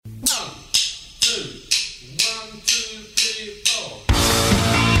All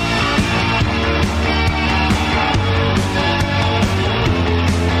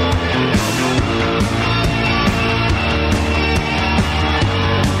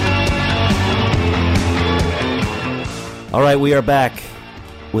right, we are back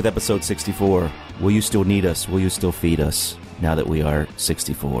with episode 64. Will you still need us? Will you still feed us now that we are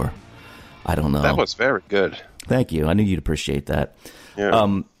 64? I don't know. That was very good. Thank you. I knew you'd appreciate that.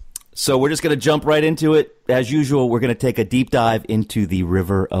 Yeah. So we're just going to jump right into it. As usual, we're going to take a deep dive into the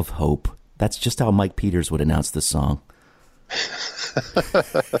River of Hope. That's just how Mike Peters would announce this song.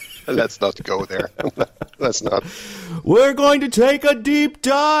 Let's not go there. Let's not. We're going to take a deep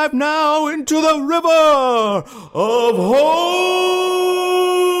dive now into the River of Hope.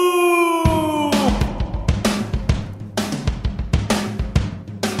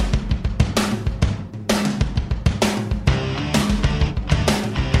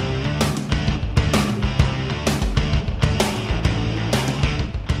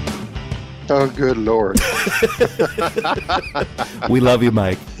 Oh, good Lord. We love you,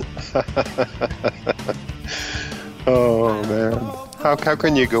 Mike. Oh, man. How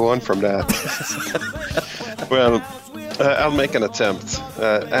can you go on from that? Well, I'll make an attempt.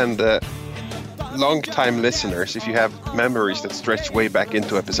 Long-time listeners, if you have memories that stretch way back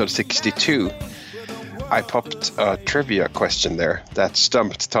into episode 62, I popped a trivia question there that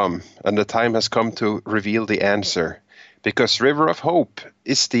stumped Tom, and the time has come to reveal the answer. Because River of Hope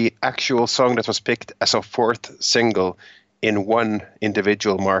is the actual song that was picked as a fourth single in one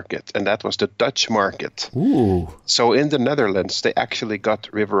individual market, and that was the Dutch market. Ooh. So in the Netherlands, they actually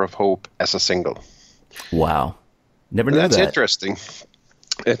got River of Hope as a single. Wow. Never knew That's that. interesting.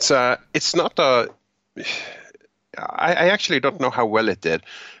 It's not a... I actually don't know how well it did,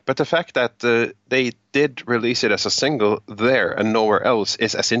 but the fact that they did release it as a single there and nowhere else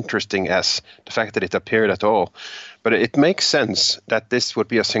is as interesting as the fact that it appeared at all. But it makes sense that this would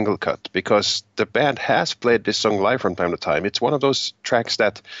be a single cut because the band has played this song live from time to time. It's one of those tracks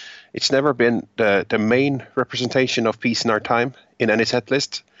that it's never been the main representation of Peace in Our Time in any set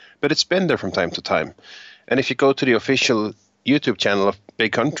list, but it's been there from time to time. And if you go to the official YouTube channel of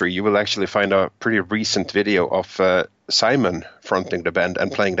Big Country, you will actually find a pretty recent video of Simon fronting the band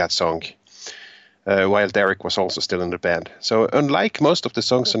and playing that song, while Derek was also still in the band. So unlike most of the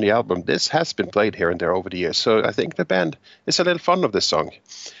songs on the album, this has been played here and there over the years. So I think the band is a little fond of this song.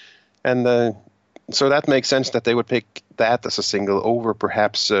 And so that makes sense that they would pick that as a single over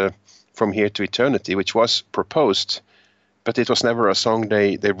perhaps From Here to Eternity, which was proposed, but it was never a song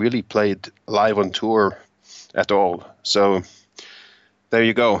they really played live on tour at all. So there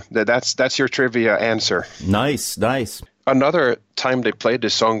you go. That's your trivia answer. Nice. Another time they played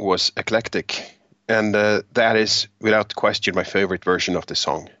this song was Eclectic, and that is without question my favorite version of the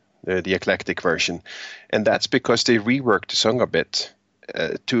song, the Eclectic version, and that's because they reworked the song a bit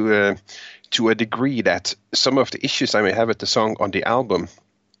to a degree that some of the issues I may have with the song on the album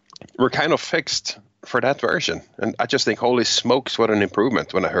were kind of fixed for that version. And I just think, holy smokes, what an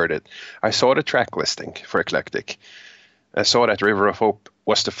improvement when I heard it. I saw the track listing for Eclectic. I saw that River of Hope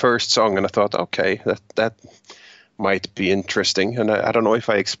was the first song, and I thought, okay, that might be interesting. And I don't know if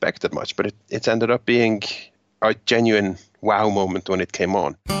I expected much, but it ended up being a genuine wow moment when it came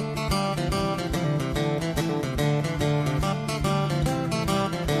on.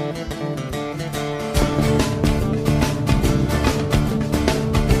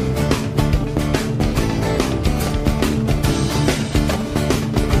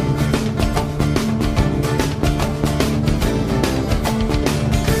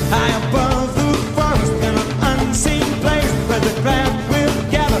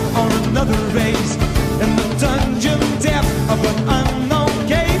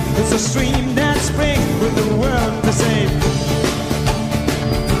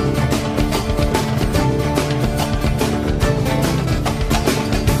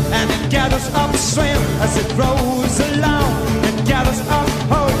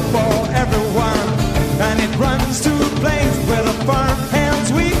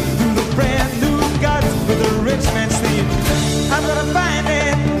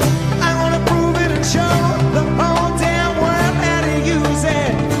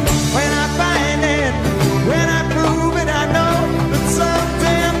 When I find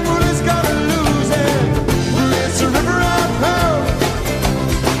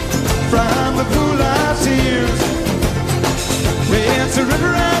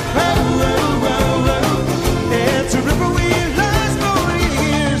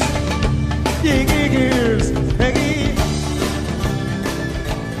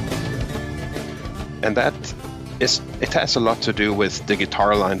it has a lot to do with the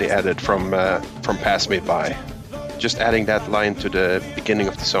guitar line they added from Pass Me By. Just adding that line to the beginning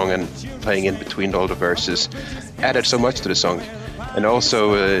of the song and playing in between all the verses added so much to the song. And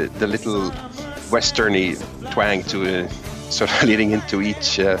also the little westerny twang to sort of leading into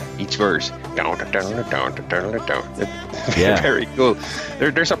each verse. Yeah. Very cool.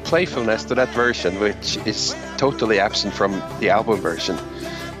 There's a playfulness to that version which is totally absent from the album version.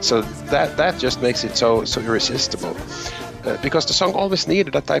 So that just makes it so irresistible. Because the song always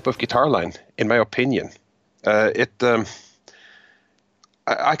needed that type of guitar line, in my opinion. I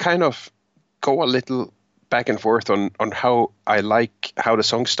kind of go a little back and forth on how I like how the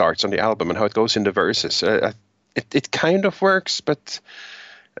song starts on the album and how it goes in the verses. It kind of works, but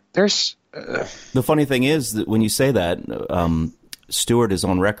there's... The funny thing is that when you say that, Stewart is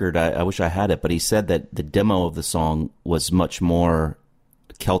on record, I wish I had it, but he said that the demo of the song was much more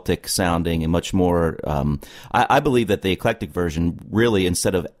Celtic sounding and much more... I believe that the eclectic version really,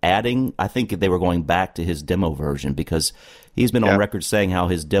 instead of adding, I think they were going back to his demo version because he's been on record saying how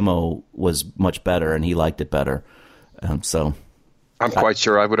his demo was much better and he liked it better. So... I'm quite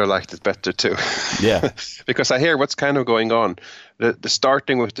sure I would have liked it better too. Yeah. Because I hear what's kind of going on. The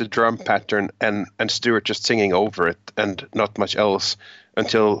starting with the drum pattern and Stewart just singing over it and not much else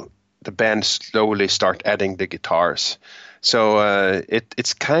until the band slowly start adding the guitars. So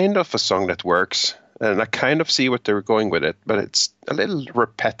it's kind of a song that works. And I kind of see what they were going with it, but it's a little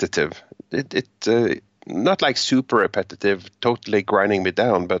repetitive. It not like super repetitive, totally grinding me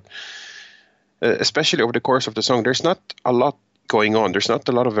down, but especially over the course of the song, there's not a lot going on. There's not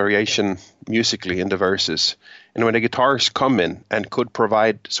a lot of variation musically in the verses. And when the guitars come in and could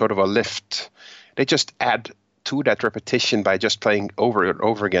provide sort of a lift, they just add to that repetition by just playing over and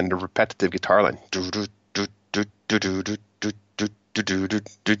over again the repetitive guitar line.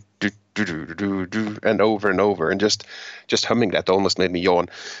 And over and just humming that almost made me yawn.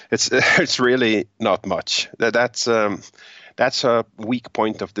 It's really not much. That's a weak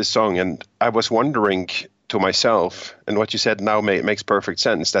point of this song. And I was wondering to myself, and what you said now makes perfect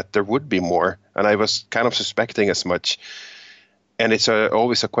sense, that there would be more, and I was kind of suspecting as much. And it's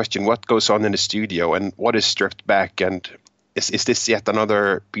always a question, what goes on in the studio and what is stripped back, and is this yet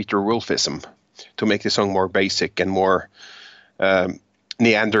another Peter Wolfism to make the song more basic and more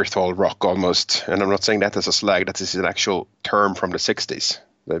Neanderthal rock almost? And I'm not saying that as a slag, that is an actual term from the 60s,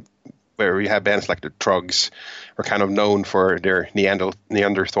 where we have bands like the Trugs are kind of known for their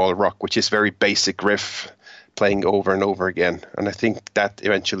Neanderthal rock, which is very basic riff playing over and over again. And I think that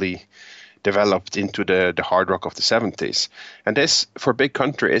eventually developed into the hard rock of the 70s. And this, for Big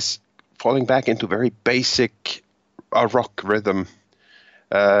Country, is falling back into very basic rock rhythm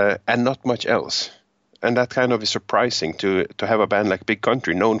and not much else. And that kind of is surprising to have a band like Big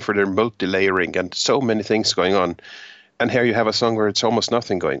Country, known for their multi-layering and so many things going on. And here you have a song where it's almost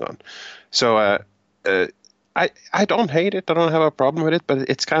nothing going on. So I don't hate it. I don't have a problem with it, but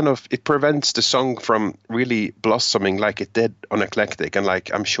it prevents the song from really blossoming like it did on Eclectic, and like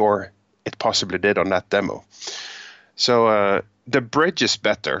I'm sure it possibly did on that demo. So the bridge is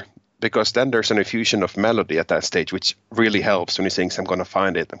better because then there's an infusion of melody at that stage, which really helps when he sings, "I'm going to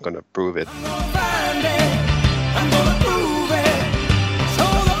find it, I'm going to prove it."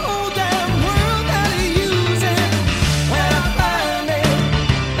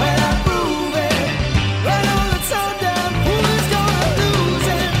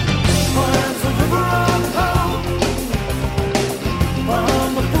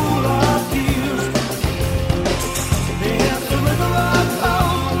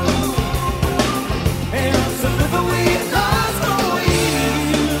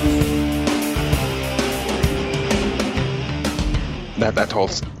 That whole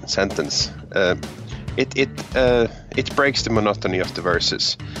sentence, it breaks the monotony of the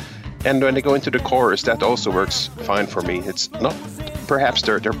verses. And when they go into the chorus, that also works fine for me. It's not perhaps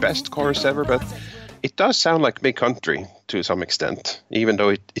their best chorus ever, but it does sound like Big Country to some extent, even though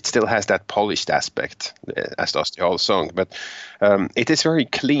it still has that polished aspect, as does the whole song. But it is very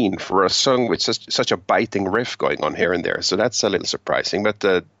clean for a song with such a biting riff going on here and there. So that's a little surprising. But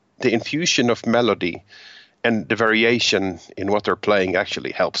the infusion of melody and the variation in what they're playing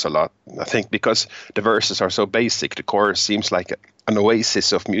actually helps a lot, I think, because the verses are so basic. The chorus seems like an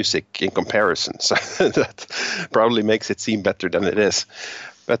oasis of music in comparison. So that probably makes it seem better than it is.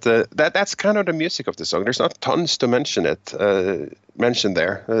 But that's kind of the music of the song. There's not tons to mention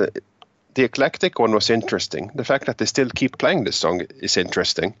there. The Eclectic one was interesting. The fact that they still keep playing this song is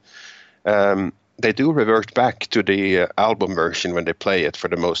interesting. They do revert back to the album version when they play it for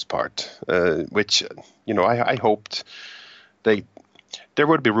the most part, which, I hoped they there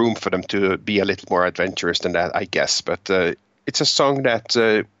would be room for them to be a little more adventurous than that, I guess. But it's a song that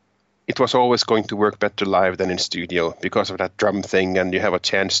it was always going to work better live than in studio because of that drum thing, and you have a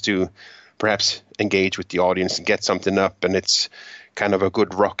chance to perhaps engage with the audience and get something up, and it's kind of a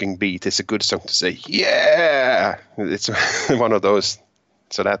good rocking beat. It's a good song to say, yeah! It's one of those.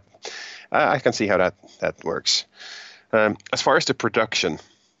 So that I can see how that works. As far as the production,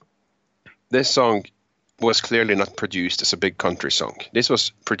 this song was clearly not produced as a big country song. This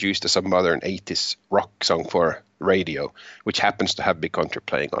was produced as a modern 80s rock song for radio, which happens to have big country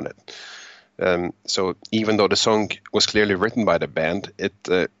playing on it. So even though the song was clearly written by the band,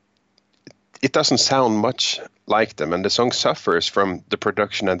 it doesn't sound much like them, and the song suffers from the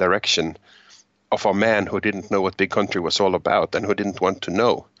production and direction of a man who didn't know what big country was all about and who didn't want to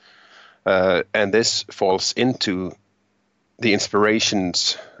know. And this falls into the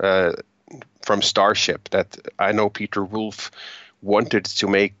inspirations from Starship that I know Peter Wolf wanted to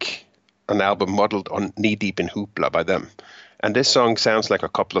make an album modeled on Knee Deep in Hoopla by them. And this song sounds like a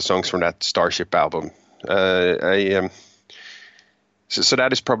couple of songs from that Starship album. So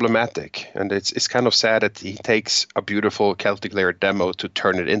that is problematic. And it's kind of sad that he takes a beautiful Celtic Lair demo to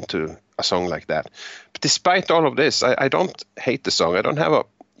turn it into a song like that. But despite all of this, I don't hate the song. I don't have a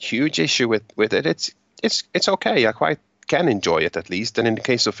huge issue with it. It's okay. I quite can enjoy it at least, and in the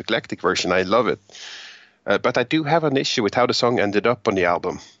case of Eclectic Version, I love it. But I do have an issue with how the song ended up on the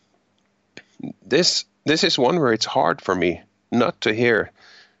album. This is one where it's hard for me not to hear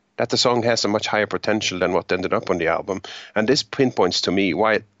that the song has a much higher potential than what ended up on the album, and this pinpoints to me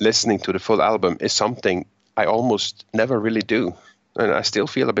why listening to the full album is something I almost never really do, and I still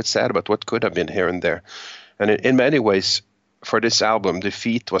feel a bit sad about what could have been here and there. And in many ways, for this album,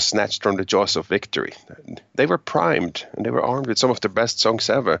 defeat was snatched from the jaws of victory. They were primed, and they were armed with some of the best songs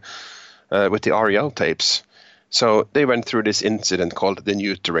ever with the REL tapes. So they went through this incident called the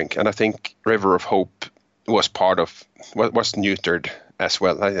neutering, and I think River of Hope was part of what was neutered as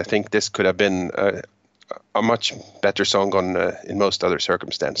well. I think this could have been a much better song in most other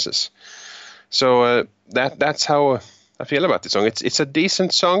circumstances. So that's how I feel about this song. It's a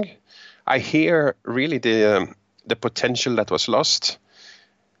decent song. I hear really the potential that was lost,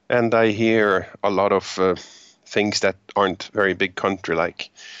 and I hear a lot of things that aren't very big country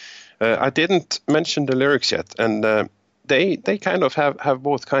like. I didn't mention the lyrics yet, and they kind of have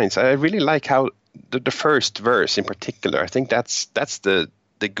both kinds. I really like how the first verse in particular, I think that's the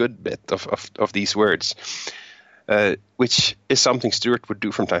good bit of these words, which is something Stuart would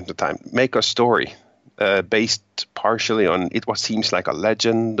do from time to time. Make a story based partially on what seems like a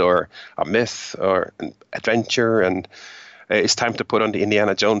legend or a myth or an adventure, and it's time to put on the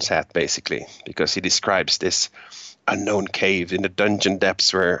Indiana Jones hat, basically, because he describes this unknown cave in the dungeon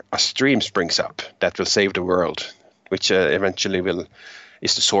depths where a stream springs up that will save the world, which eventually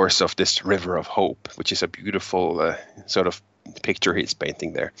is the source of this River of Hope, which is a beautiful sort of picture he's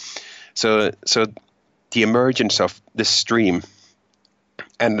painting there. So the emergence of this stream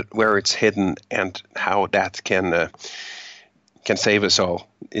and where it's hidden and how that can save us all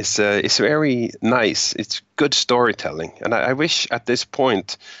is very nice. It's good storytelling, and I wish at this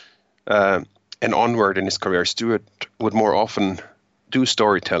point and onward in his career, Stuart would more often do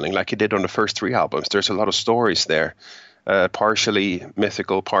storytelling like he did on the first 3 albums. There's a lot of stories there, partially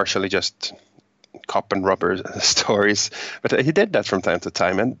mythical, partially just cop and rubber stories. But he did that from time to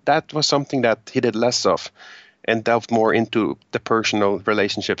time, and that was something that he did less of and delved more into the personal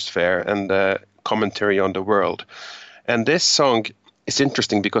relationship sphere and commentary on the world. And this song is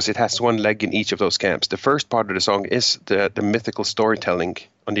interesting because it has one leg in each of those camps. The first part of the song is the mythical storytelling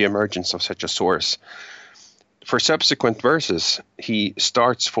on the emergence of such a source. For subsequent verses, he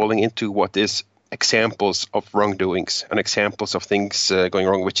starts falling into what is examples of wrongdoings and examples of things going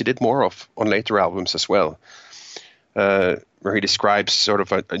wrong, which he did more of on later albums as well, where he describes sort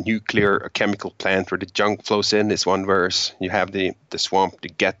of a chemical plant where the junk flows in is one verse. You have the swamp, the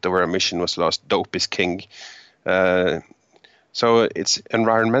ghetto where a mission was lost, dope is king. So it's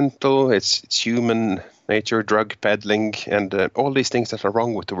environmental, it's human nature, drug peddling, and all these things that are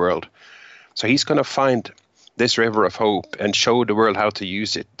wrong with the world. So he's going to find this river of hope and show the world how to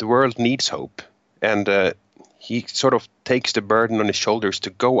use it. The world needs hope. And he sort of takes the burden on his shoulders to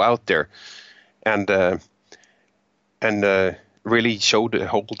go out there and really show the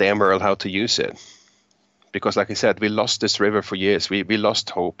whole damn world how to use it. Because like I said, we lost this river for years. We lost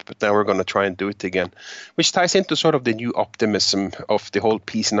hope, but now we're going to try and do it again, which ties into sort of the new optimism of the whole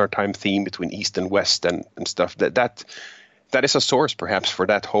peace in our time theme between East and West and stuff. That is a source perhaps for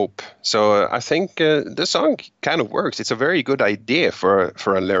that hope. So I think the song kind of works. It's a very good idea for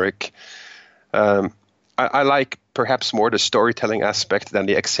a lyric. I like perhaps more the storytelling aspect than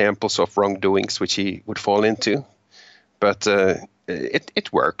the examples of wrongdoings which he would fall into. But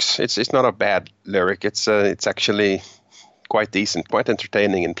it works. It's not a bad lyric. It's actually quite decent, quite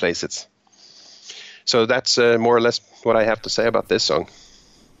entertaining in places. So that's more or less what I have to say about this song.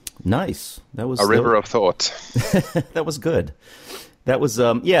 Nice. That was A River of Thought. That was good. That was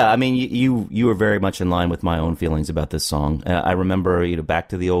I mean, you were very much in line with my own feelings about this song. I remember, back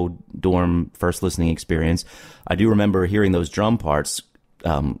to the old dorm first listening experience. I do remember hearing those drum parts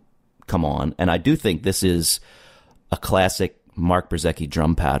come on, and I do think this is a classic Mark Brzezicki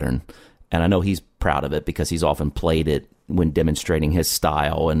drum pattern, and I know he's proud of it because he's often played it when demonstrating his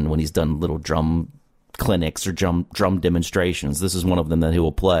style and when he's done little drum clinics or drum demonstrations. This is one of them that he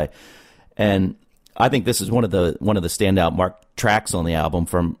will play, and I think this is one of the standout Mark tracks on the album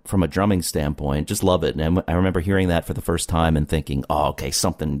from a drumming standpoint. Just love it. And I remember hearing that for the first time and thinking, oh, okay,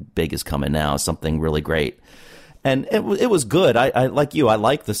 something big is coming now, something really great. And it was good. I like you, I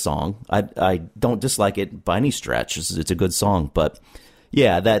like the song. I don't dislike it by any stretch. It's a good song. But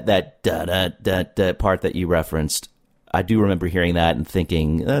yeah, that da part that you referenced, I do remember hearing that and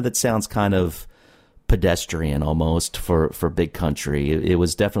thinking, that sounds kind of pedestrian almost for Big Country. It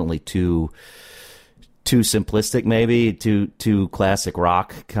was definitely too simplistic, maybe too classic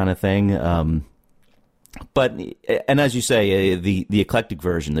rock kind of thing. But as you say, the eclectic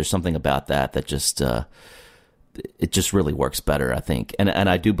version, there's something about that just it just really works better, I think. And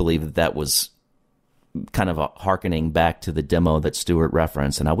I do believe that was kind of a hearkening back to the demo that Stuart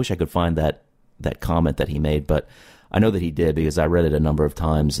referenced. And I wish I could find that comment that he made, but I know that he did because I read it a number of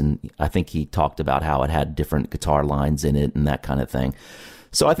times, and I think he talked about how it had different guitar lines in it and that kind of thing.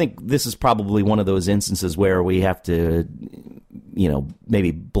 So I think this is probably one of those instances where we have to,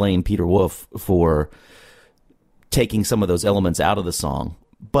 maybe blame Peter Wolf for taking some of those elements out of the song.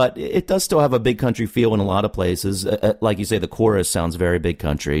 But it does still have a Big Country feel in a lot of places. Like you say, the chorus sounds very Big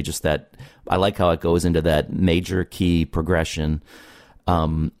Country. Just that, I like how it goes into that major key progression.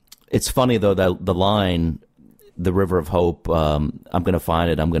 It's funny, though, that the line, the River of Hope, I'm going to find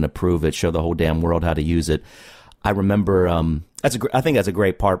it, I'm going to prove it, show the whole damn world how to use it. I remember, I think that's a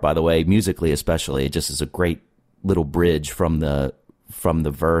great part, by the way, musically especially. It just is a great little bridge from the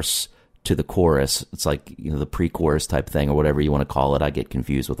verse to the chorus. It's like, the pre-chorus type thing or whatever you want to call it. I get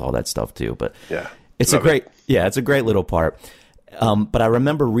confused with all that stuff too, but yeah, it's it's a great little part. But I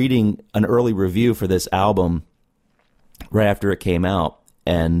remember reading an early review for this album right after it came out,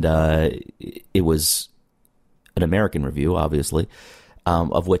 and it was an American review, obviously,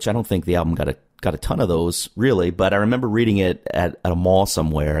 of which I don't think the album got a ton of those, really, but I remember reading it at a mall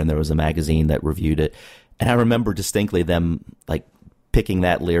somewhere, and there was a magazine that reviewed it, and I remember distinctly them like picking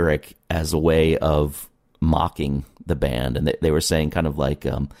that lyric as a way of mocking the band, and they were saying kind of like,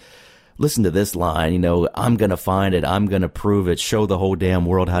 listen to this line, I'm gonna find it, I'm gonna prove it, show the whole damn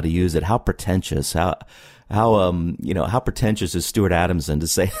world how to use it. How pretentious, how pretentious is Stuart Adamson to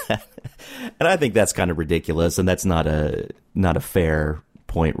say that? And I think that's kind of ridiculous, and that's not a fair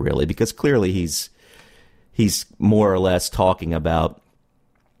point, really, because clearly he's more or less talking about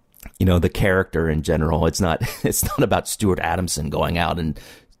the character in general. It's not about Stuart Adamson going out and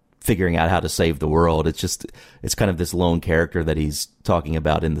figuring out how to save the world. It's kind of this lone character that he's talking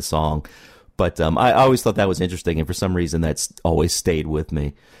about in the song. But I always thought that was interesting, and for some reason that's always stayed with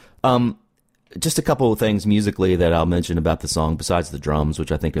me. Just a couple of things musically that I'll mention about the song besides the drums,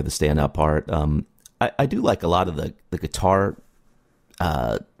 which I think are the standout part. I do like a lot of the guitar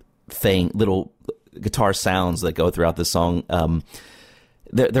little guitar sounds that go throughout the song.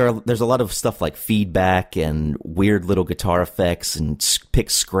 There's a lot of stuff like feedback and weird little guitar effects and pick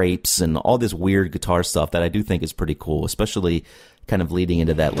scrapes and all this weird guitar stuff that I do think is pretty cool, especially kind of leading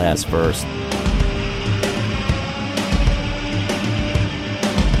into that last verse.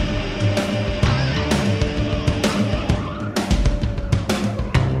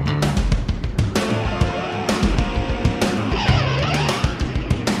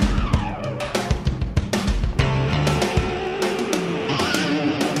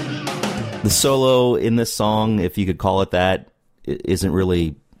 The solo in this song, if you could call it that, isn't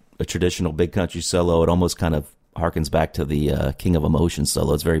really a traditional Big Country solo. It almost kind of harkens back to the King of Emotion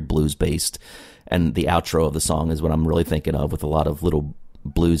solo. It's very blues-based, and the outro of the song is what I'm really thinking of, with a lot of little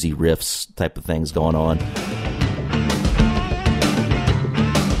bluesy riffs type of things going on.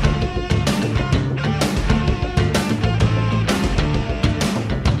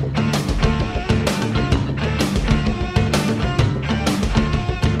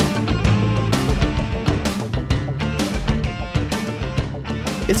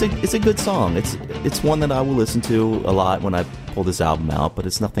 It's a good song. It's one that I will listen to a lot when I pull this album out, but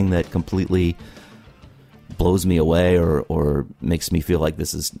it's nothing that completely blows me away or makes me feel like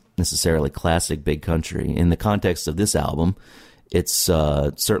this is necessarily classic Big Country. In the context of this album, it's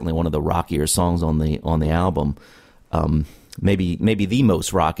certainly one of the rockier songs on the album. Maybe the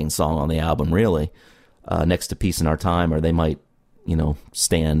most rocking song on the album, really, next to Peace in Our Time, or they might,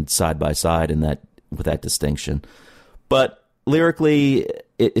 stand side by side with that distinction. But lyrically,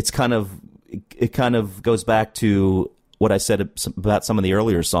 it kind of goes back to what I said about some of the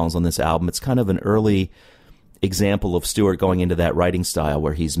earlier songs on this album. It's kind of an early example of Stewart going into that writing style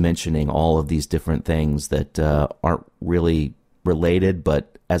where he's mentioning all of these different things that aren't really related,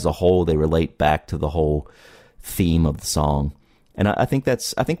 but as a whole, they relate back to the whole theme of the song. And I think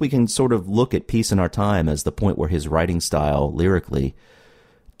we can sort of look at Peace in Our Time as the point where his writing style lyrically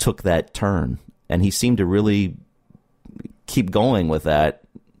took that turn, and he seemed to really keep going with that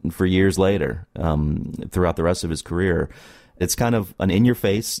for years later, throughout the rest of his career. It's kind of an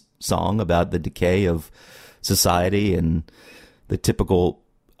in-your-face song about the decay of society and the typical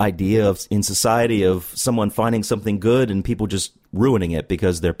idea of in society of someone finding something good and people just ruining it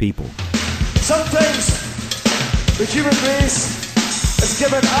because they're people. Sometimes the human race is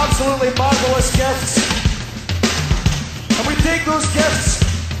given absolutely marvelous gifts, and we take those gifts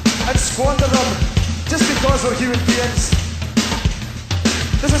and squander them just because we're human beings.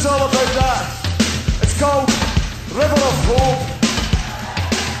 This is all about that. It's called River of Hope.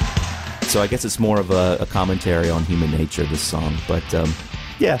 So I guess it's more of a commentary on human nature, this song. But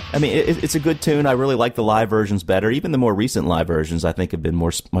yeah, I mean, it's a good tune. I really like the live versions better. Even the more recent live versions, I think, have been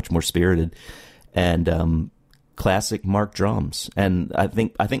much more spirited and classic Mark drums. And I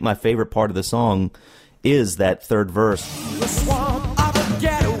think my favorite part of the song is that third verse. The swamp of the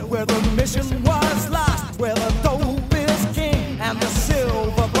ghetto where the mission was lost, where the dope is king and the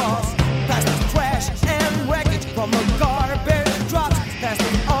silver boss, past the trash and wreckage from the garbage drops, past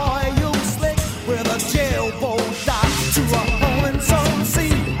the oil slick where the jailboat docks, to a home in some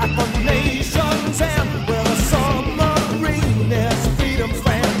sea at the nation's end where the submarine is freedom's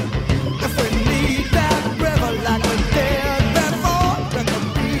land. If we need that river like we did before, then the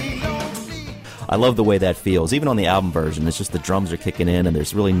be no need. I love the way that feels. Even on the album version, it's just the drums are kicking in and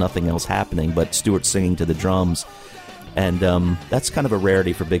there's really nothing else happening but Stewart singing to the drums. And that's kind of a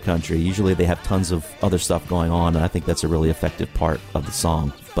rarity for Big Country. Usually they have tons of other stuff going on, and I think that's a really effective part of the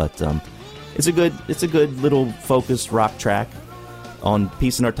song. But it's a good little focused rock track. On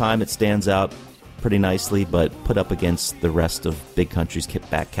Peace in Our Time, it stands out pretty nicely, but put up against the rest of Big Country's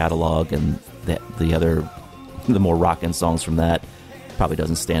back catalog and the more rockin' songs from that, probably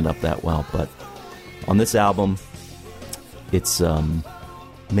doesn't stand up that well. But on this album, it's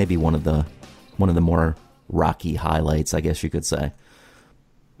maybe one of the more rocky highlights, I guess you could say.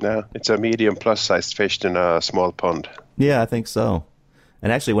 No, it's a medium plus-sized fish in a small pond. Yeah, I think so.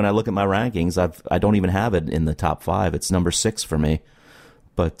 And actually, when I look at my rankings, I don't even have it in the top 5. It's number 6 for me.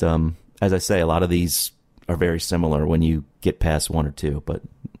 But as I say, a lot of these are very similar when you get past 1 or 2. But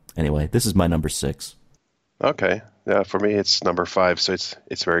anyway, this is my number 6. Okay. Yeah, for me it's number 5, so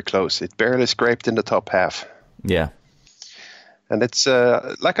it's very close. It barely scraped in the top half. Yeah. And it's,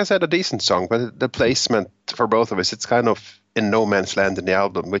 like I said, a decent song, but the placement for both of us, it's kind of in no man's land in the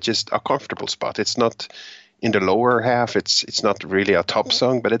album, which is a comfortable spot. It's not in the lower half. It's not really a top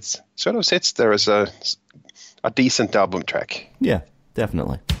song, but it sort of sits there as a decent album track. Yeah,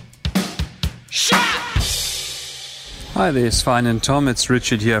 definitely. Hi there, Svein and Tom. It's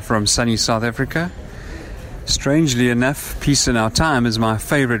Richard here from sunny South Africa. Strangely enough, Peace in Our Time is my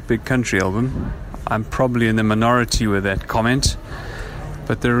favorite Big Country album. I'm probably in the minority with that comment,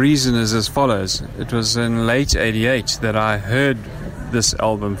 but the reason is as follows. It was in late 88 that I heard this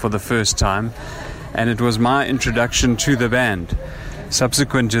album for the first time, and it was my introduction to the band.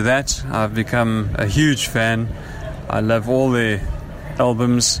 Subsequent to that, I've become a huge fan. I love all their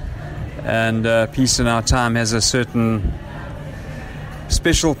albums, and Peace in Our Time has a certain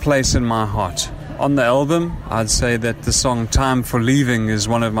special place in my heart. On the album, I'd say that the song Time for Leaving is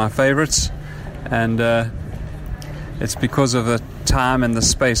one of my favorites, and it's because of the time and the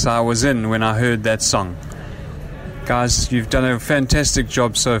space I was in when I heard that song. Guys, you've done a fantastic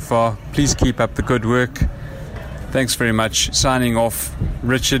job so far. Please keep up the good work. Thanks very much. Signing off,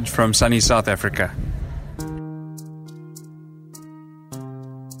 Richard from sunny South Africa.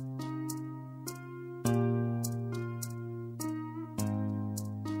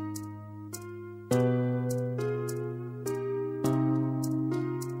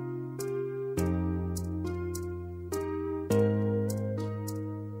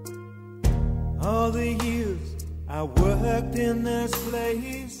 All the years I worked in this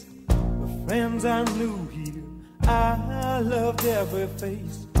place, the friends I knew here, I loved every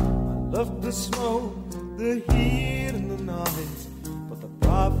face. I loved the smoke, the heat and the noise, but the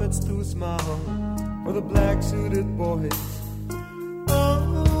profit's too small for the black-suited boys.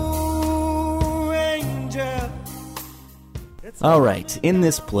 Oh, angel. All right, In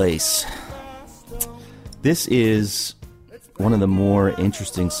This Place. This is one of the more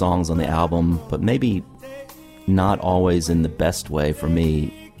interesting songs on the album, but maybe not always in the best way for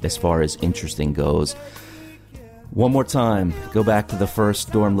me as far as interesting goes. One more time, go back to the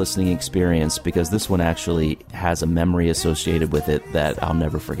first dorm listening experience, because this one actually has a memory associated with it that I'll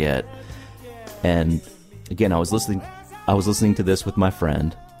never forget. And again, I was listening to this with my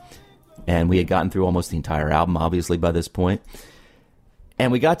friend, and we had gotten through almost the entire album, obviously, by this point.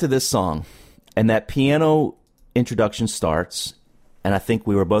 And we got to this song, and that piano introduction starts, and I think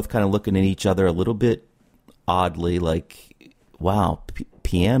we were both kind of looking at each other a little bit oddly, like, wow,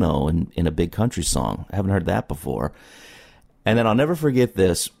 piano in a big country song. I haven't heard that before. And then I'll never forget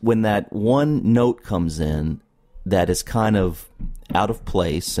this, when that one note comes in that is kind of out of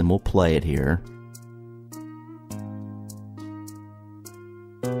place, and we'll play it here.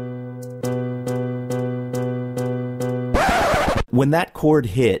 When that chord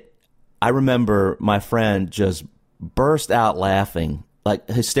hit, I remember my friend just burst out laughing, like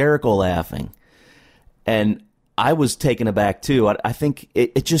hysterical laughing. And I was taken aback too. I think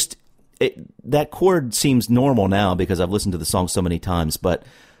that chord seems normal now because I've listened to the song so many times, but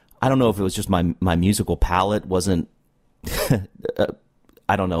I don't know if it was just my musical palate wasn't,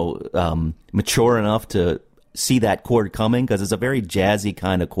 mature enough to see that chord coming, because it's a very jazzy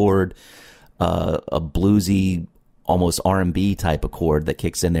kind of chord, a bluesy, almost R&B type of chord that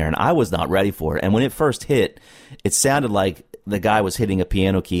kicks in there, and I was not ready for it. And when it first hit, it sounded like the guy was hitting a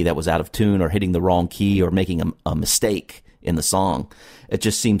piano key that was out of tune, or hitting the wrong key, or making a mistake in the song. It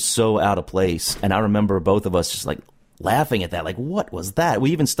just seemed so out of place. And I remember both of us just like laughing at that, like, what was that?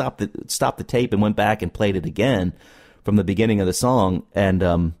 We even stopped the tape and went back and played it again from the beginning of the song.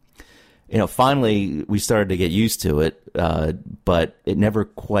 And, finally we started to get used to it. But it never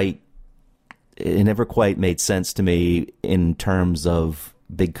quite made sense to me in terms of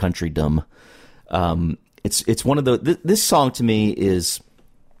big countrydom. It's one of this song to me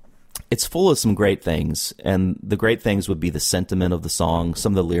it's full of some great things, and the great things would be the sentiment of the song.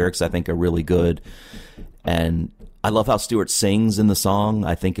 Some of the lyrics I think are really good, and I love how Stewart sings in the song.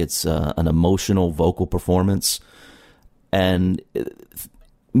 I think it's an emotional vocal performance, and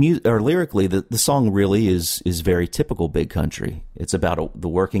lyrically, the song really is very typical big country. It's about the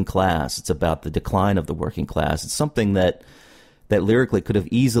working class. It's about the decline of the working class. It's something that lyrically could have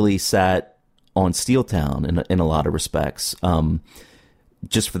easily sat on Steeltown in a lot of respects.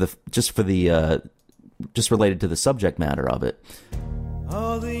 Just related to the subject matter of it.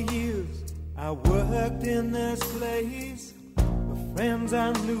 All the years I worked in this place, the friends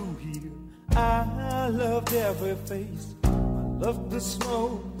I knew here, I loved every face. I loved the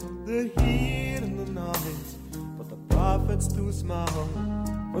smoke, the heat and the noise, but the profit's too small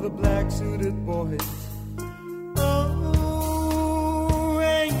for the black-suited boys. Oh,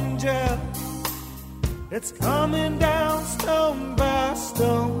 angel, it's coming down stone by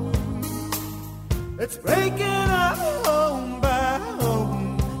stone. It's breaking up home by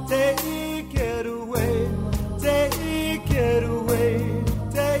home. Take it away, take it away,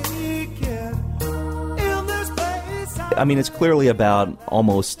 take it. In this place I mean, it's clearly about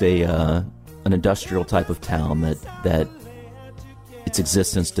almost an industrial type of town that its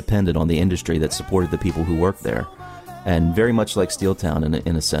existence depended on the industry that supported the people who worked there. And very much like Steeltown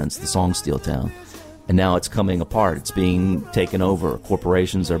in a sense, the song Steeltown. And now it's coming apart. It's being taken over.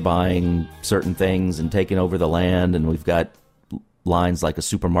 Corporations are buying certain things and taking over the land, and we've got lines like a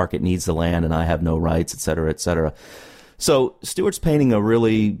supermarket needs the land and I have no rights, et cetera, et cetera. So Stewart's painting a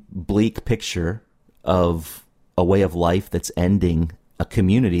really bleak picture of a way of life that's ending, a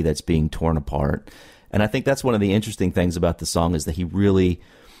community that's being torn apart. And I think that's one of the interesting things about the song, is that he really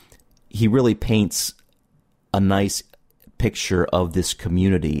paints a nice picture of this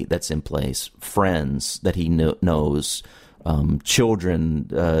community that's in place, friends that he knows, children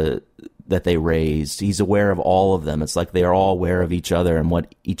that they raised. He's aware of all of them. It's like they are all aware of each other and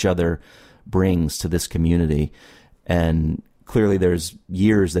what each other brings to this community. And clearly there's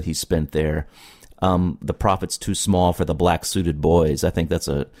years that he spent there. The profit's too small for the black-suited boys. I think that's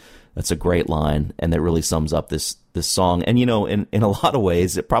a great line, and that really sums up this song. And, in a lot of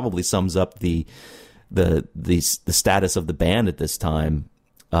ways, it probably sums up the status of the band at this time,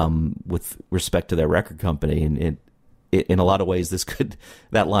 with respect to their record company. And in a lot of ways,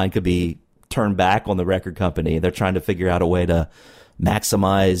 that line could be turned back on the record company. They're trying to figure out a way to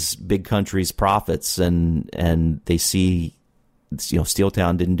maximize Big Country's profits, and they see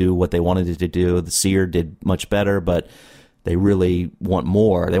Steeltown didn't do what they wanted it to do. The Seer did much better, but they really want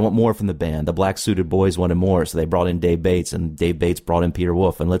more. They want more from the band. The Black Suited Boys wanted more, so they brought in Dave Bates, and Dave Bates brought in Peter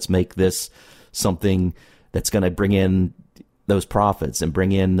Wolf, and let's make this something that's going to bring in those profits and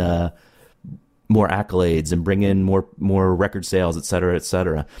bring in more accolades and bring in more record sales, et cetera, et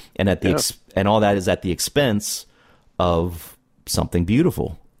cetera. And and all that is at the expense of something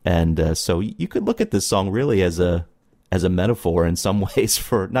beautiful. And so you could look at this song really as a metaphor in some ways,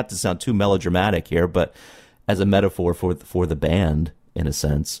 for, not to sound too melodramatic here, but as a metaphor for the band in a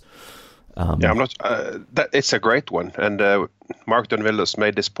sense. I'm not. It's a great one, and Mark Donvillos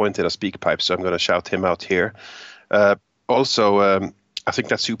made this point in a speak pipe, so I'm going to shout him out here. Also, I think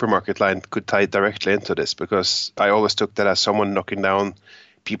that supermarket line could tie directly into this, because I always took that as someone knocking down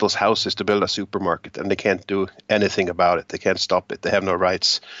people's houses to build a supermarket, and they can't do anything about it. They can't stop it. They have no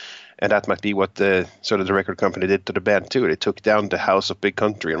rights. And that might be what the record company did to the band too. They took down the House of Big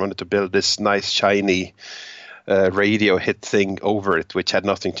Country and wanted to build this nice, shiny radio hit thing over it, which had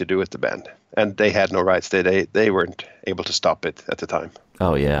nothing to do with the band. And they had no rights. They weren't able to stop it at the time.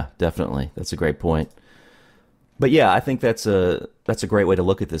 Oh yeah, definitely. That's a great point. But yeah, I think that's a great way to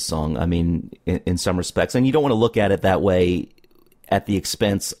look at this song. I mean, in some respects, and you don't want to look at it that way at the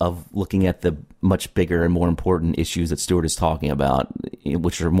expense of looking at the much bigger and more important issues that Stewart is talking about,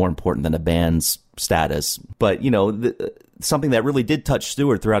 which are more important than a band's status. But, something that really did touch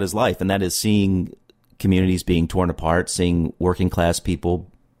Stewart throughout his life, and that is seeing communities being torn apart, seeing working class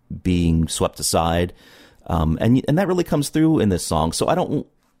people being swept aside. And that really comes through in this song. So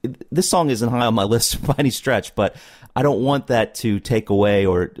this song isn't high on my list by any stretch, but I don't want that to take away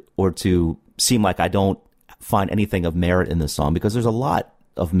or to seem like I don't find anything of merit in this song, because there's a lot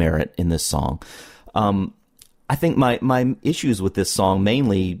of merit in this song. I think my issues with this song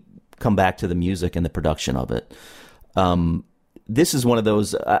mainly come back to the music and the production of it. This is one of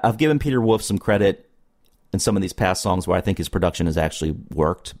those, I've given Peter Wolf some credit in some of these past songs where I think his production has actually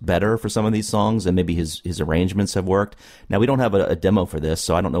worked better for some of these songs, and maybe his arrangements have worked. Now, we don't have a demo for this,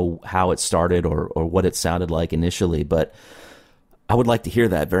 so I don't know how it started or what it sounded like initially, but I would like to hear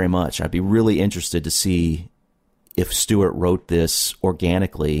that very much. I'd be really interested to see if Stewart wrote this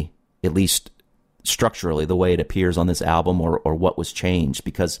organically, at least structurally, the way it appears on this album, or what was changed.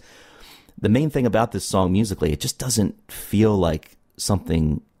 Because the main thing about this song musically, it just doesn't feel like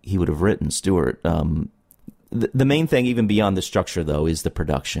something he would have written, Stewart. The main thing, even beyond the structure, though, is the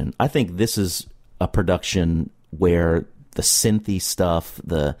production. I think this is a production where the synthy stuff,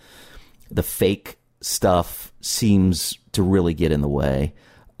 the fake stuff seems to really get in the way.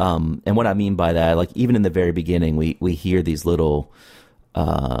 And what I mean by that, like even in the very beginning, we hear these little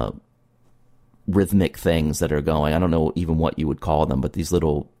rhythmic things that are going. I don't know even what you would call them, but these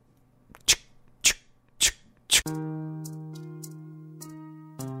little.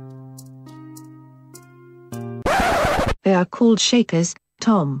 They are called shakers,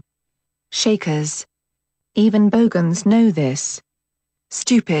 Tom. Shakers. Even bogans know this.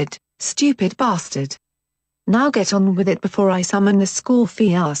 Stupid bastard. Now get on with it before I summon the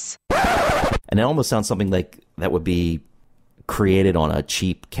Scorpius. And it almost sounds something like that would be created on a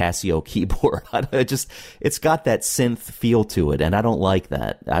cheap Casio keyboard. It's got that synth feel to it, and I don't like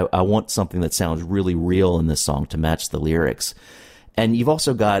that. I want something that sounds really real in this song to match the lyrics. And you've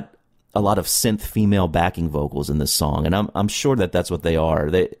also got a lot of synth female backing vocals in this song, and I'm sure that that's what they are.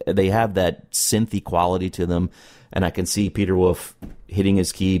 They have that synthy quality to them, and I can see Peter Wolf hitting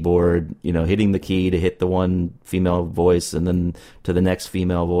his keyboard, hitting the key to hit the one female voice and then to the next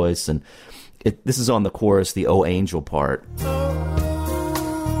female voice. And this is on the chorus, the "Oh Angel" part.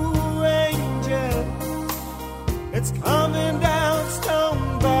 Oh, angel, it's coming down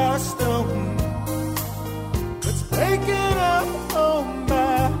stone by stone. It's breaking up home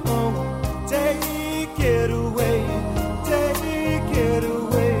by home. Take it away, take it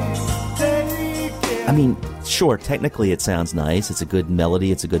away, take it. I mean, sure, technically it sounds nice. It's a good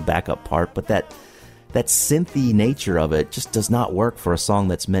melody. It's a good backup part. But that synthy nature of it just does not work for a song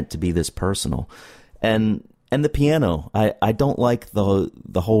that's meant to be this personal. And the piano, I don't like the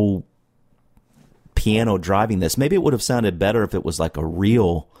whole piano driving this. Maybe it would have sounded better if it was like a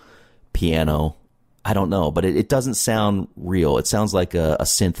real piano. I don't know, but it doesn't sound real. It sounds like a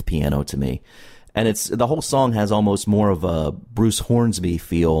synth piano to me. And the whole song has almost more of a Bruce Hornsby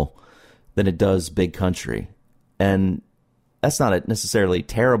feel than it does Big Country. And that's not necessarily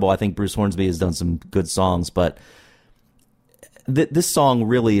terrible. I think Bruce Hornsby has done some good songs, but this song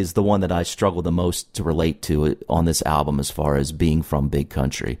really is the one that I struggle the most to relate to on this album as far as being from Big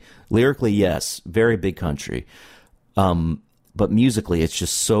Country. Lyrically, yes, very Big Country. But musically, it's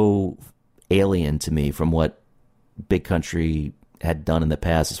just so alien to me from what Big Country had done in the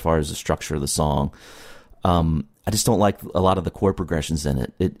past as far as the structure of the song. I just don't like a lot of the chord progressions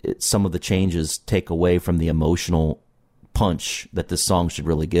in it. Some of the changes take away from the emotional punch that this song should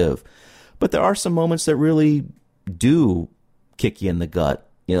really give. But there are some moments that really do kick you in the gut.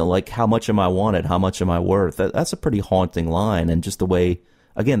 You know, like, how much am I wanted? How much am I worth? That's a pretty haunting line. And just the way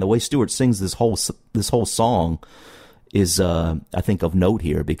Stewart sings this whole song is, I think, of note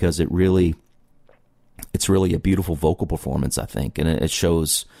here, because it's really a beautiful vocal performance, I think. And it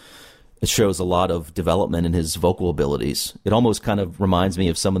shows a lot of development in his vocal abilities. It almost kind of reminds me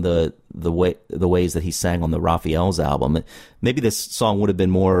of some of the ways that he sang on the Raphael's album. Maybe this song would have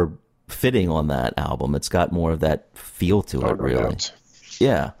been more fitting on that album. It's got more of that feel to it, really.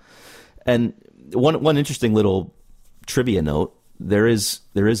 Yeah. And one interesting little trivia note, there is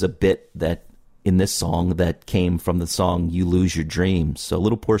a bit that in this song that came from the song You Lose Your Dreams. So a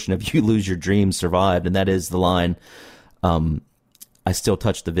little portion of You Lose Your Dreams survived, and that is the line, I still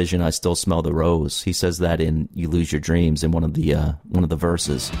touch the vision, I still smell the rose. He says that in You Lose Your Dreams in one of the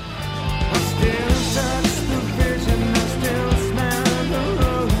verses.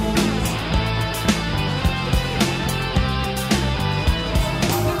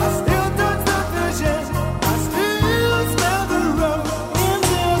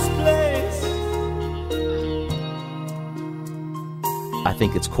 I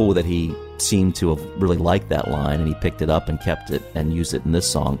think it's cool that he seemed to have really liked that line, and he picked it up and kept it and used it in this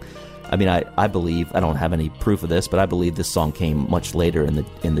song. I mean, I believe, I don't have any proof of this, but I believe this song came much later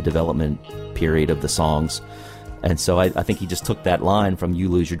in the development period of the songs. And so I think he just took that line from You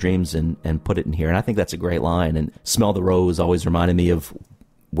Lose Your Dreams and put it in here. And I think that's a great line. And Smell the Rose always reminded me of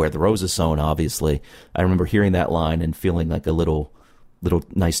Where the Rose is Sown, obviously. I remember hearing that line and feeling like a little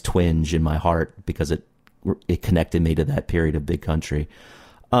nice twinge in my heart, because it connected me to that period of Big Country.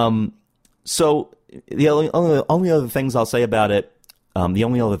 So the only other things I'll say about it,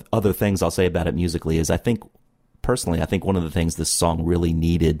 musically is, I think one of the things this song really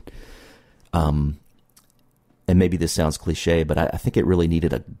needed, and maybe this sounds cliche, but I think it really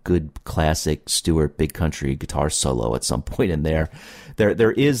needed a good classic Stewart Big Country guitar solo at some point in there.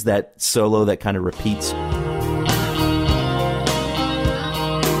 There is that solo that kind of repeats.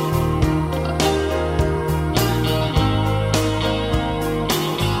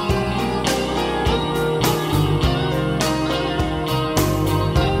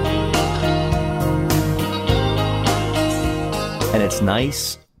 And it's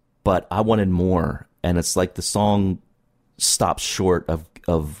nice, but I wanted more. And it's like the song stops short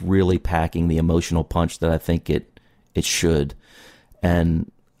of really packing the emotional punch that I think it should.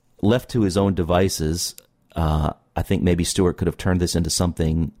 And left to his own devices, I think maybe Stewart could have turned this into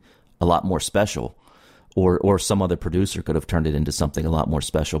something a lot more special, or some other producer could have turned it into something a lot more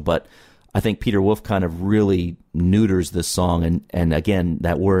special. But I think Peter Wolf kind of really neuters this song, and again,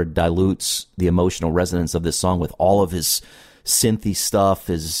 that word dilutes the emotional resonance of this song with all of his synthy stuff,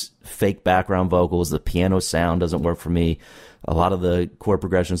 his fake background vocals. The piano sound doesn't work for me. A lot of the chord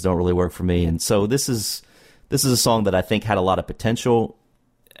progressions don't really work for me. And so this is a song that I think had a lot of potential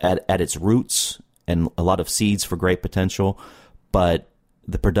at its roots, and a lot of seeds for great potential, but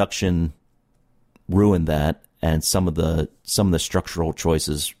the production ruined that, and some of the structural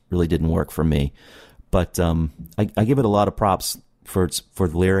choices really didn't work for me. But I give it a lot of props for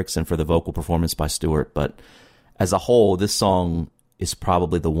the lyrics and for the vocal performance by Stewart. But as a whole, this song is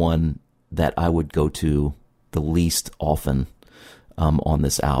probably the one that I would go to the least often on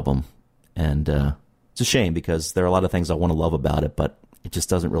this album. And it's a shame, because there are a lot of things I want to love about it, but it just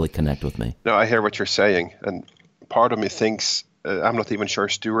doesn't really connect with me. No, I hear what you're saying. And part of me thinks, I'm not even sure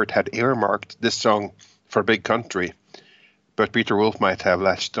Stewart had earmarked this song for Big Country, but Peter Wolf might have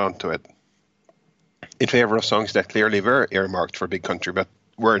latched onto it in favor of songs that clearly were earmarked for Big Country, but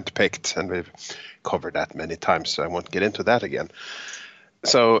weren't picked. And we've covered that many times, so I won't get into that again.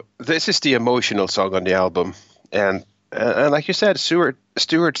 So this is the emotional song on the album, and like you said,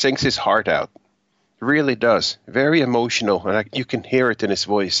 Stewart sings his heart out, really does, very emotional, and you can hear it in his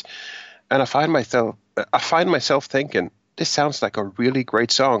voice. And I find myself thinking, this sounds like a really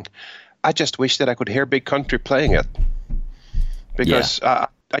great song. I just wish that I could hear Big Country playing it, because I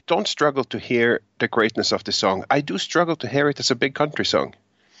don't struggle to hear the greatness of the song. I do struggle to hear it as a Big Country song.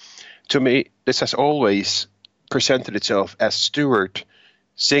 To me, this has always presented itself as Stewart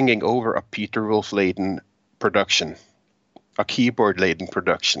singing over a Peter Wolf-laden production, a keyboard-laden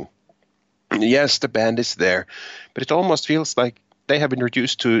production. Yes, the band is there, but it almost feels like they have been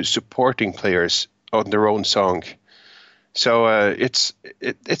reduced to supporting players on their own song. So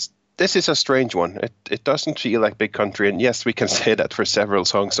this is a strange one. It doesn't feel like Big Country, and yes, we can say that for several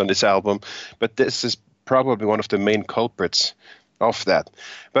songs on this album, but this is probably one of the main culprits. of that.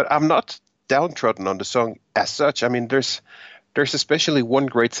 But I'm not downtrodden on the song as such. I mean, there's especially one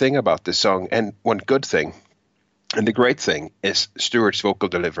great thing about this song and one good thing. And the great thing is Stuart's vocal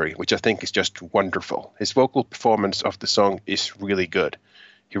delivery, which I think is just wonderful. His vocal performance of the song is really good.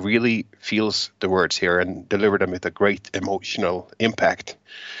 He really feels the words here and delivered them with a great emotional impact.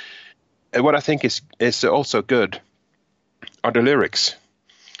 And what I think is also good are the lyrics.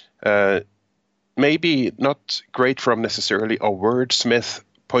 Maybe not great from necessarily a wordsmith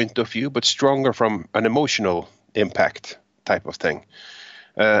point of view, but stronger from an emotional impact type of thing.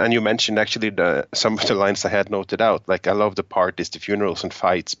 And you mentioned actually some of the lines I had noted out, like I love the parties, the funerals and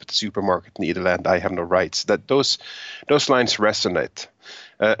fights, but the supermarket in either land, I have no rights. That those lines resonate.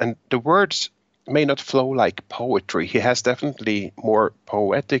 And the words may not flow like poetry. He has definitely more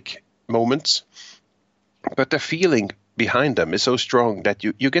poetic moments, but the feeling behind them is so strong that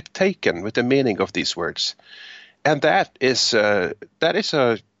you get taken with the meaning of these words. And that is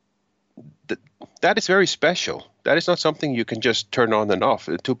very special. That is not something you can just turn on and off.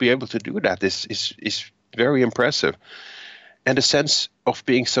 To be able to do that is very impressive. And the sense of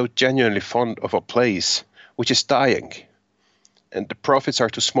being so genuinely fond of a place which is dying, and the profits are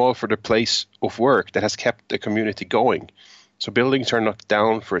too small for the place of work that has kept the community going. So buildings are knocked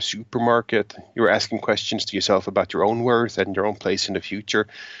down for a supermarket. You're asking questions to yourself about your own worth and your own place in the future.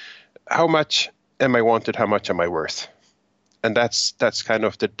 How much am I wanted? How much am I worth? And that's kind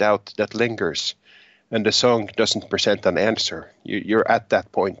of the doubt that lingers. And the song doesn't present an answer. You're at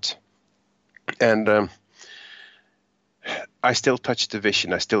that point. And I still touch the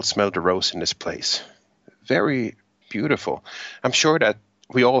vision. I still smell the rose in this place. Very beautiful. I'm sure that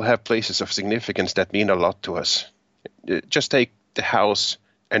we all have places of significance that mean a lot to us. Just take the house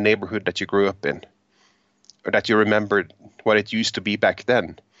and neighborhood that you grew up in, or that you remembered what it used to be back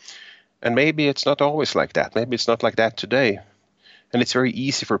then. And maybe it's not always like that. Maybe it's not like that today. And it's very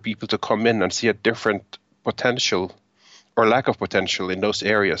easy for people to come in and see a different potential or lack of potential in those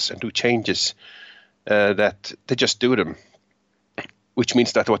areas and do changes that they just do them, which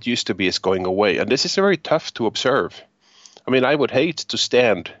means that what used to be is going away. And this is very tough to observe. I mean, I would hate to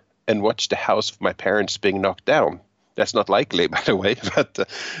stand and watch the house of my parents being knocked down. That's not likely, by the way, but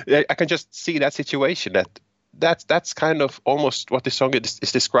I can just see that situation. That's kind of almost what the song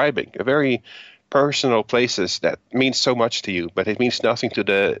is describing. A very personal places that means so much to you, but it means nothing to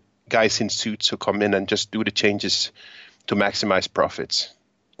the guys in suits who come in and just do the changes to maximize profits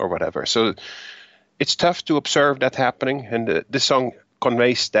or whatever. So it's tough to observe that happening, and this song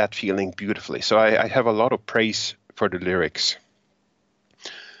conveys that feeling beautifully. So I have a lot of praise for the lyrics.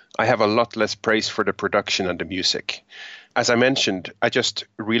 I have a lot less praise for the production and the music. As I mentioned, I just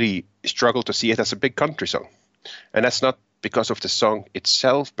really struggle to see it as a big country song. And that's not because of the song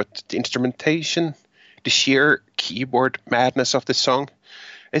itself, but the instrumentation, the sheer keyboard madness of the song.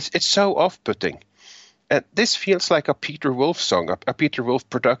 It's so off-putting. And this feels like a Peter Wolf song, a Peter Wolf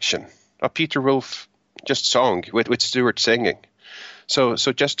production, a Peter Wolf just song with Stuart singing. So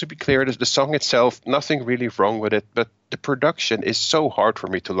just to be clear, the song itself, nothing really wrong with it, but the production is so hard for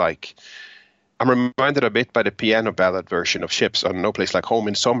me to like. I'm reminded a bit by the piano ballad version of Ships on No Place Like Home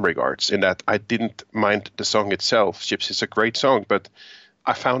in some regards, in that I didn't mind the song itself. Ships is a great song, but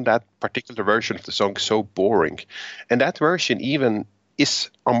I found that particular version of the song so boring. And that version even is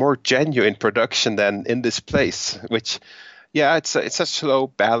a more genuine production than In This Place, which, yeah, it's a slow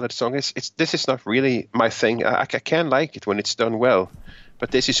ballad song. This is not really my thing. I can like it when it's done well,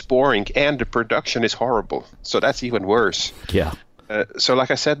 but this is boring, and the production is horrible. So that's even worse. Yeah. So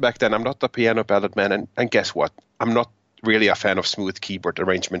like I said back then, I'm not a piano ballad man, and guess what? I'm not really a fan of smooth keyboard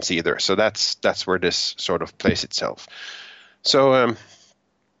arrangements either. So that's where this sort of plays itself. So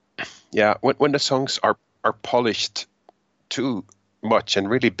yeah, when the songs are polished too much and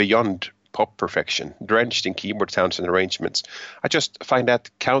really beyond pop perfection, drenched in keyboard sounds and arrangements, I just find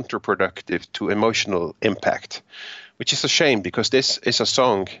that counterproductive to emotional impact, which is a shame, because this is a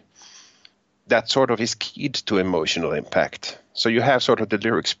song that sort of is keyed to emotional impact. So you have sort of the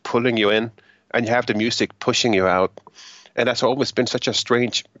lyrics pulling you in, and you have the music pushing you out. And that's always been such a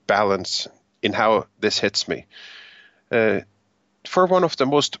strange balance in how this hits me. For one of the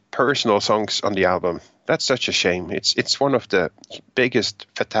most personal songs on the album, that's such a shame. It's one of the biggest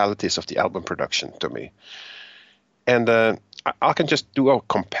fatalities of the album production to me. And I can just do a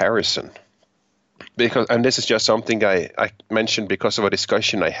comparison, and this is just something I mentioned because of a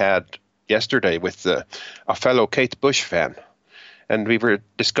discussion I had yesterday with a fellow Kate Bush fan. And we were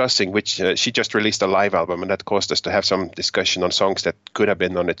discussing which she just released a live album, and that caused us to have some discussion on songs that could have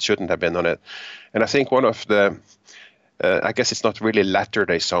been on it, shouldn't have been on it. And I think one of the, I guess it's not really latter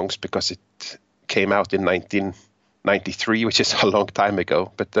day songs because it came out in '93, which is a long time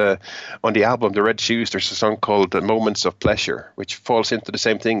ago. But on the album, The Red Shoes, there's a song called Moments of Pleasure, which falls into the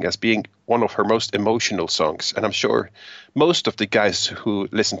same thing as being one of her most emotional songs. And I'm sure most of the guys who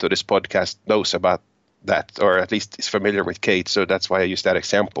listen to this podcast knows about that, or at least is familiar with Kate. So that's why I use that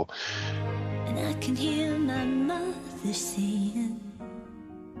example. And I can hear my mother saying,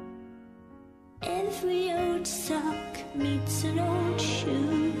 every old sock meets an old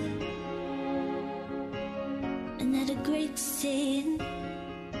shoe. And that a great saying,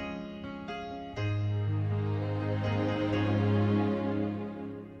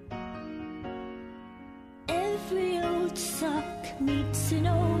 every old sock meets an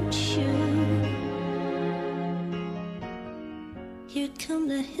old shoe. Here come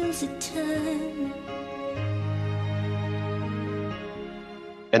the hills of time.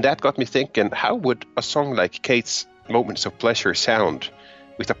 And that got me thinking, how would a song like Kate's Moments of Pleasure sound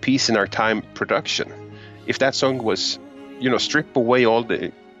with a Peace in Our Time production? If that song was, strip away all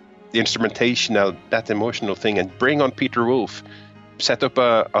the instrumentation, that emotional thing, and bring on Peter Wolf, set up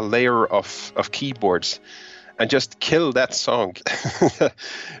a layer of keyboards, and just kill that song.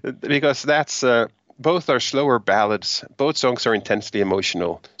 Because that's... both are slower ballads. Both songs are intensely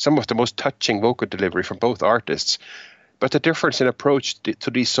emotional. Some of the most touching vocal delivery from both artists. But the difference in approach to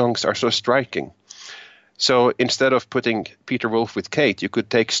these songs are so striking. So instead of putting Peter Wolf with Kate, you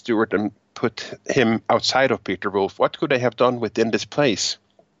could take Stuart and put him outside of Peter Wolf. What could they have done within this place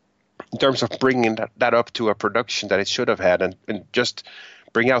in terms of bringing that up to a production that it should have had, and just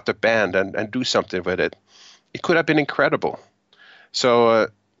bring out the band and do something with it? It could have been incredible. So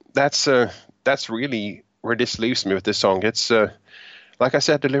that's really where this leaves me with this song. It's like I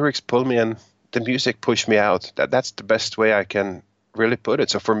said, the lyrics pull me and the music pushed me out. That's the best way I can really put it.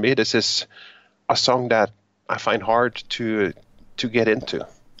 So for me, this is a song that I find hard to get into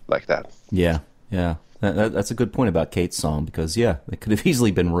like that. Yeah. That's a good point about Kate's song, because it could have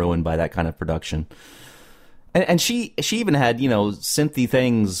easily been ruined by that kind of production. And she even had synthy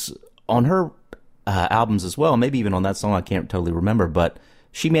things on her albums as well. Maybe even on that song, I can't totally remember, but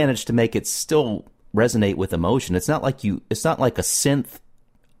she managed to make it still resonate with emotion. It's not like a synth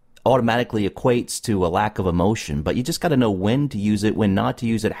automatically equates to a lack of emotion, but you just got to know when to use it, when not to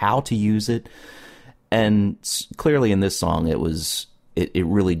use it, how to use it. And clearly in this song, it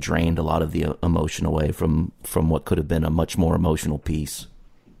really drained a lot of the emotion away from what could have been a much more emotional piece.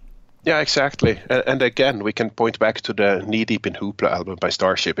 Yeah, exactly. And again, we can point back to the Knee Deep in Hoopla album by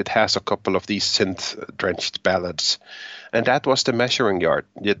Starship. It has a couple of these synth-drenched ballads. And that was the measuring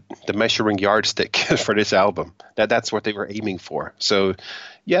yardstick for this album. That's what they were aiming for. So,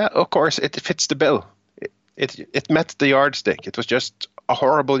 yeah, of course, it fits the bill. It met the yardstick. It was just a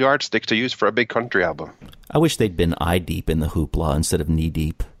horrible yardstick to use for a big country album. I wish they'd been eye deep in the hoopla instead of knee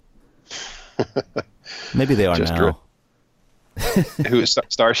deep. Maybe they are just now. Who is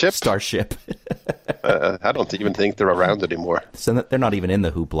Starship? Starship. I don't even think they're around anymore. So they're not even in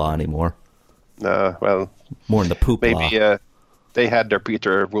the hoopla anymore. Well, more in the poopla. Maybe they had their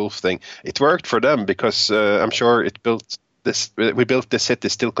Peter Wolf thing. It worked for them because I'm sure we built this hit. It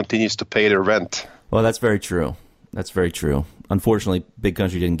still continues to pay their rent. Well, that's very true. Unfortunately, Big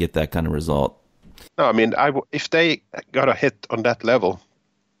Country didn't get that kind of result. No, I mean, if they got a hit on that level,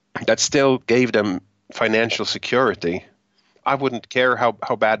 that still gave them financial security. I wouldn't care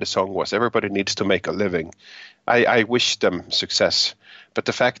how bad the song was. Everybody needs to make a living. I wish them success. But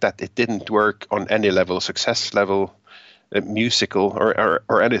the fact that it didn't work on any level, success level, musical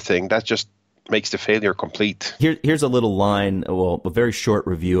or anything, that just makes the failure complete. Here's a little line, a very short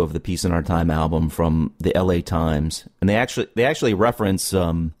review of the Peace in Our Time album from the LA Times. And they actually reference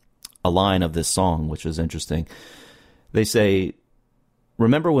a line of this song, which was interesting. They say,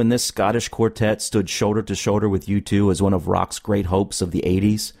 "Remember when this Scottish quartet stood shoulder to shoulder with U2 as one of rock's great hopes of the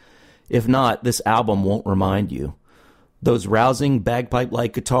 80s? If not, this album won't remind you. Those rousing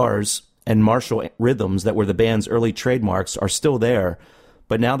bagpipe-like guitars and martial rhythms that were the band's early trademarks are still there,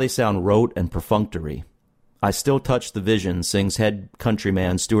 but now they sound rote and perfunctory. I still touch the vision," sings head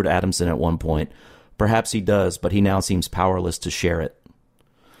countryman Stuart Adamson at one point. "Perhaps he does, but he now seems powerless to share it."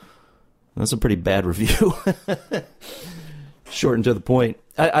 That's a pretty bad review. Short and to the point.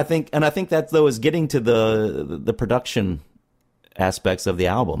 I think that, though, is getting to the production aspects of the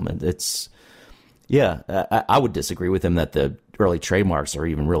album. It's, I would disagree with him that the early trademarks are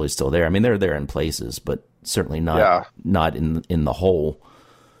even really still there. I mean, they're there in places, but certainly not in the whole.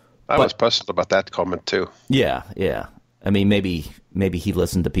 I was puzzled about that comment too. Yeah. I mean, maybe he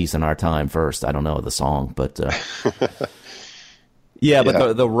listened to Peace in Our Time first. I don't know the song, but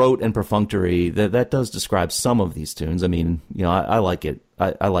but the rote and perfunctory that does describe some of these tunes. I mean, I like it.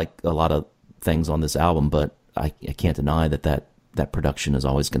 I like a lot of things on this album, but I can't deny that production is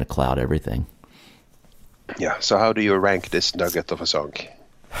always going to cloud everything. Yeah. So how do you rank this nugget of a song?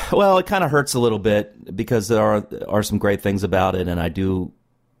 Well, it kind of hurts a little bit because there are some great things about it, and I do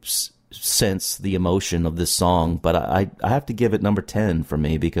sense the emotion of this song. But I have to give it number 10 for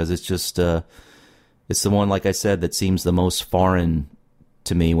me because it's just it's the one, like I said, that seems the most foreign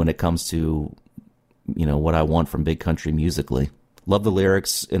to me when it comes to what I want from big country musically. Love the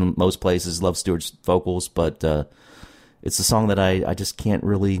lyrics in most places, love Stewart's vocals, but it's a song that I just can't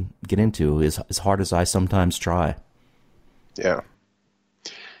really get into as hard as I sometimes try. Yeah.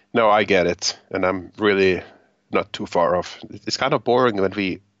 No, I get it, and I'm really not too far off. It's kind of boring when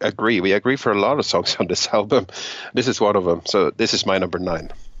we agree. We agree for a lot of songs on this album. This is one of them, so this is my number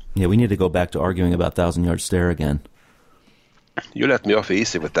 9. Yeah, we need to go back to arguing about 1,000 Yard Stare again. You let me off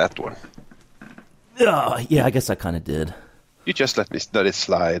easy with that one. Yeah, I guess I kind of did. You just let it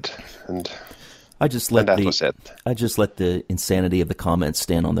slide, and that was it. I just let the insanity of the comments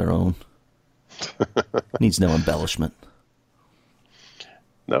stand on their own. Needs no embellishment.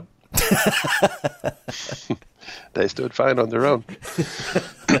 No. They stood fine on their own.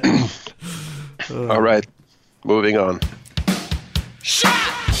 All right, moving on.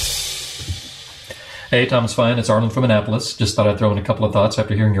 Hey, Thomas Fine, it's Arlen from Annapolis. Just thought I'd throw in a couple of thoughts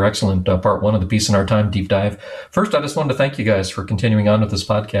after hearing your excellent part 1 of the Peace in Our Time deep dive. First, I just wanted to thank you guys for continuing on with this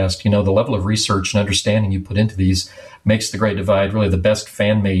podcast. The level of research and understanding you put into these makes The Great Divide really the best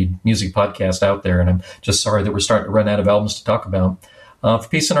fan-made music podcast out there, and I'm just sorry that we're starting to run out of albums to talk about. For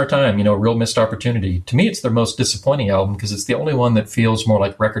Peace in Our Time, a real missed opportunity. To me, it's their most disappointing album because it's the only one that feels more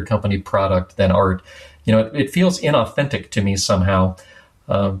like record company product than art. It feels inauthentic to me somehow.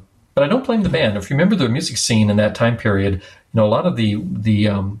 But I don't blame the band. If you remember the music scene in that time period, a lot of the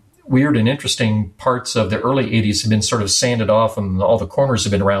weird and interesting parts of the early 80s have been sort of sanded off and all the corners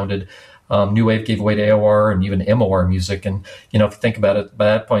have been rounded. New Wave gave way to AOR and even MOR music. And, if you think about it, by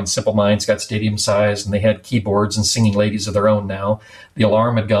that point, Simple Minds got stadium size and they had keyboards and singing ladies of their own now. The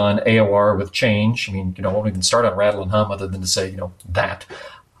Alarm had gone AOR with Change. I won't even start on Rattle and Hum other than to say, that.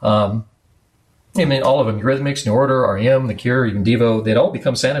 All of them, Eurythmics, New Order, R.E.M., The Cure, even Devo, they'd all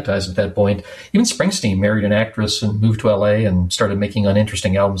become sanitized at that point. Even Springsteen married an actress and moved to L.A. and started making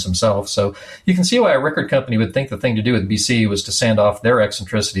uninteresting albums himself. So you can see why a record company would think the thing to do with BC was to sand off their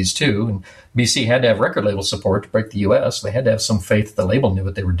eccentricities too. And BC had to have record label support to break the U.S. They had to have some faith the label knew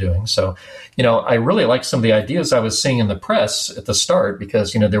what they were doing. So, I really liked some of the ideas I was seeing in the press at the start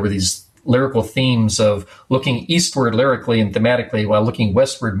because, there were these lyrical themes of looking eastward lyrically and thematically while looking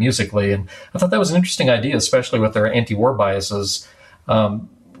westward musically. And I thought that was an interesting idea, especially with their anti-war biases.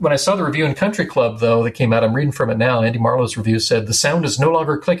 When I saw the review in Country Club, though, that came out, I'm reading from it now, Andy Marlowe's review said, "The sound is no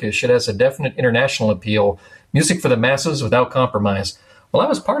longer cliquish. It has a definite international appeal. Music for the masses without compromise." Well, I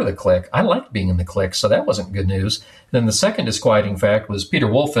was part of the clique. I liked being in the clique, so that wasn't good news. And then the second disquieting fact was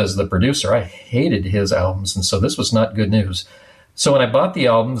Peter Wolf as the producer. I hated his albums, and so this was not good news. So when I bought the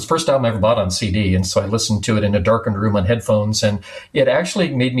album, the first album I ever bought on CD, and so I listened to it in a darkened room on headphones, and it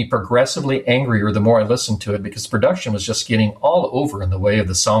actually made me progressively angrier the more I listened to it because production was just getting all over in the way of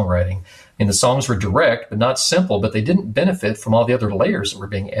the songwriting. The songs were direct, but not simple, but they didn't benefit from all the other layers that were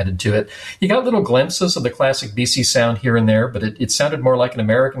being added to it. You got little glimpses of the classic BC sound here and there, but it sounded more like an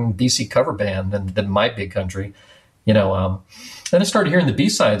American BC cover band than My Big Country. Then I started hearing the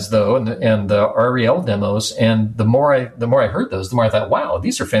B-sides, though, and the REL demos, and the more I heard those, the more I thought, wow,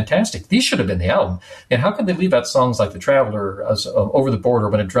 these are fantastic. These should have been the album. And how could they leave out songs like The Traveler, Over the Border,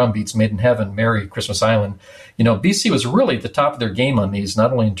 When a Drum Beats, Made in Heaven, Mary, Christmas Island? BC was really at the top of their game on these,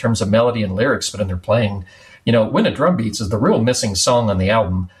 not only in terms of melody and lyrics, but in their playing. When a Drum Beats is the real missing song on the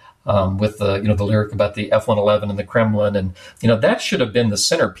album. With the lyric about the F-111 and the Kremlin, and that should have been the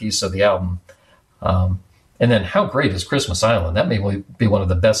centerpiece of the album. And then how great is Christmas Island? That may be one of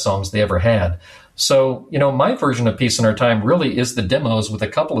the best songs they ever had. So, my version of Peace in Our Time really is the demos with a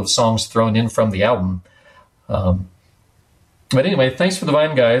couple of songs thrown in from the album. But anyway, thanks for the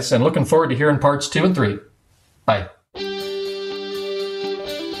Vine, guys, and looking forward to hearing parts 2 and 3. Bye.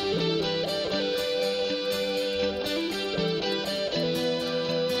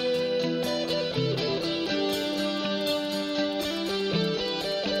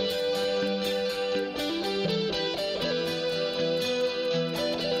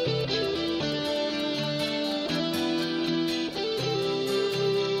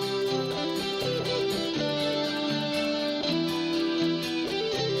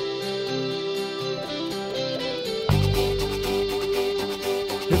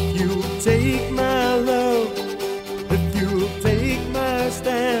 Take my love, if you'll take my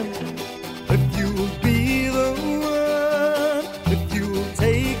stand, if you'll be the one, if you'll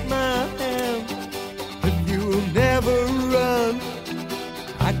take my hand, if you'll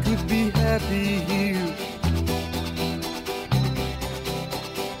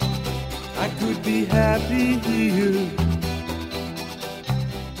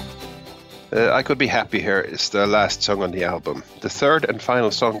I Could Be Happy Here is the last song on the album, the third and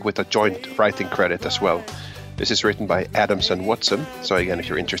final song with a joint writing credit as well. This is written by Adams and Watson, so again, if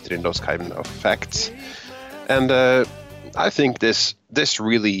you're interested in those kind of facts. And I think this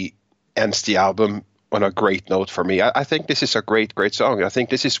really ends the album on a great note for me. I think this is a great song. I think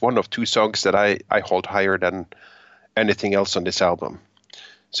this is one of two songs that I hold higher than anything else on this album.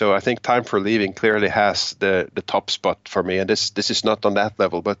 So I think Time for Leaving clearly has the top spot for me, and this is not on that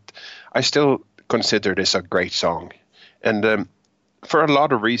level, but I still consider this a great song. And for a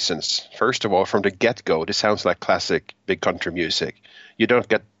lot of reasons. First of all, from the get-go, this sounds like classic big country music. You don't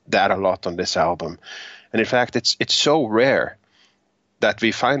get that a lot on this album. And in fact, it's so rare that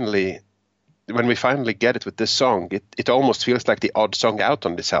when we finally get it with this song, it almost feels like the odd song out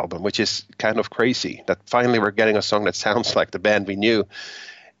on this album, which is kind of crazy, that finally we're getting a song that sounds like the band we knew.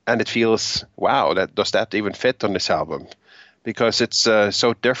 And it feels, wow, does that even fit on this album? Because it's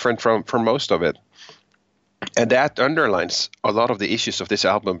so different from most of it. And that underlines a lot of the issues of this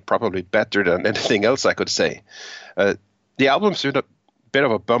album probably better than anything else I could say. The album's been a bit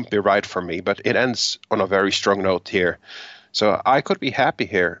of a bumpy ride for me, but it ends on a very strong note here. So I Could Be Happy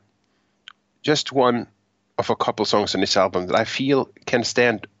Here, just one of a couple songs on this album that I feel can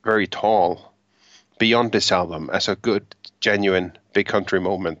stand very tall beyond this album as a good, genuine big country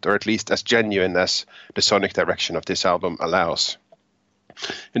moment, or at least as genuine as the sonic direction of this album allows.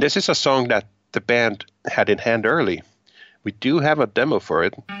 And this is a song that the band had in hand early. We do have a demo for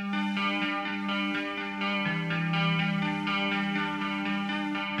it.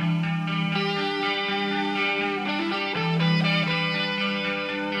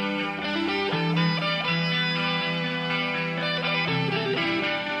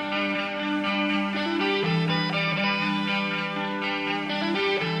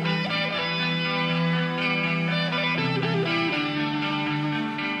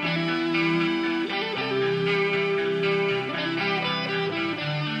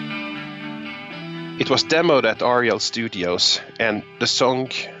 It was demoed at Ariel Studios, and the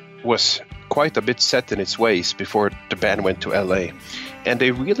song was quite a bit set in its ways before the band went to LA. And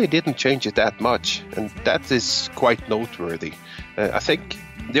they really didn't change it that much, and that is quite noteworthy. I think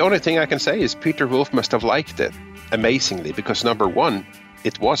the only thing I can say is Peter Wolf must have liked it amazingly, because number one,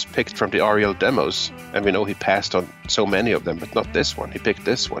 it was picked from the Ariel demos, and we know he passed on so many of them, but not this one. He picked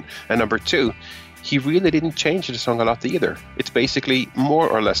this one. And number two, he really didn't change the song a lot either. It's basically more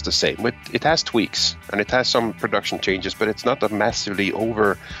or less the same. It has tweaks and it has some production changes, but it's not a massively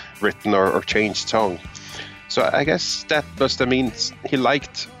overwritten or changed song. So I guess that must have means he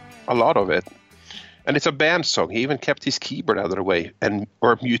liked a lot of it. And it's a band song. He even kept his keyboard out of the way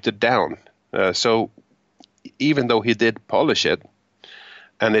or muted down. So even though he did polish it,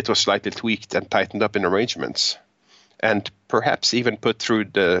 and it was slightly tweaked and tightened up in arrangements, and perhaps even put through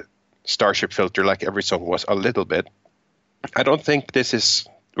the Starship filter like every song was a little bit, I don't think this is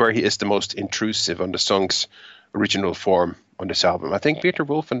where he is the most intrusive on the song's original form on this album. I think Peter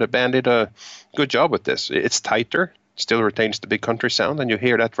Wolf and the band did a good job with this. It's tighter, still retains the big country sound, and you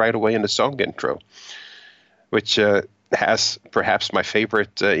hear that right away in the song intro, which has perhaps my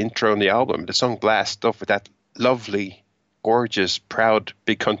favorite intro on the album. The song blasts off with that lovely, gorgeous, proud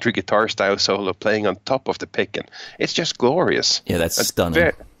big country guitar style solo playing on top of the pick, and it's just glorious. Yeah, that's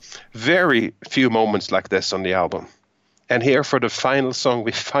stunning. Very few moments like this on the album. And here for the final song,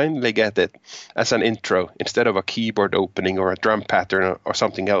 we finally get it as an intro instead of a keyboard opening or a drum pattern or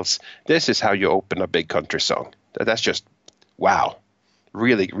something else. This is how you open a big country song. That's just, wow.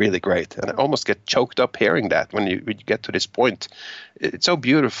 Really, really great. And I almost get choked up hearing that when you get to this point. It's so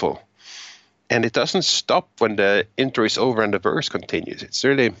beautiful. And it doesn't stop when the intro is over and the verse continues. It's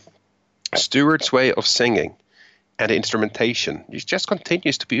really Stewart's way of singing. And the instrumentation, it just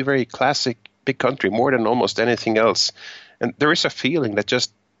continues to be very classic big country, more than almost anything else. And there is a feeling that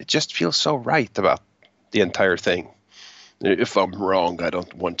it just feels so right about the entire thing. If I'm wrong, I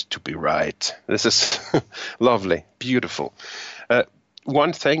don't want to be right. This is lovely, beautiful.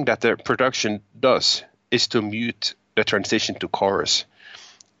 One thing that the production does is to mute the transition to chorus.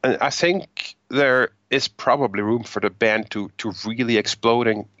 And I think there is probably room for the band to really explode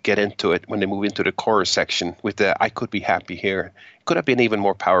and get into it when they move into the chorus section with the I Could Be Happy Here. It could have been even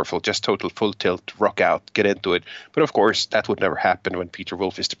more powerful, just total full tilt, rock out, get into it. But of course, that would never happen when Peter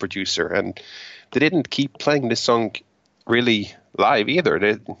Wolf is the producer. And they didn't keep playing this song really live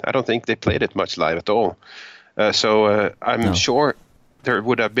either. I don't think they played it much live at all. So I'm sure there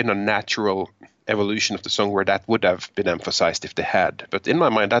would have been a natural evolution of the song where that would have been emphasized if they had. But in my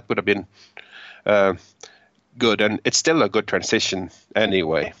mind, that would have been good, and it's still a good transition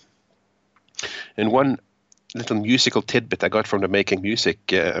anyway. And one little musical tidbit I got from the Making Music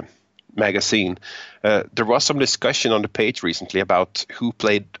magazine. There was some discussion on the page recently about who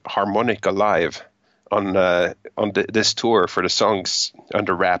played harmonica live on this tour for the songs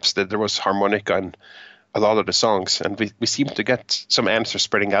under Wraps. That there was harmonica in a lot of the songs, and we seem to get some answers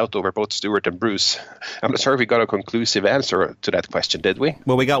spreading out over both Stuart and Bruce. I'm not sure if we got a conclusive answer to that question, did we?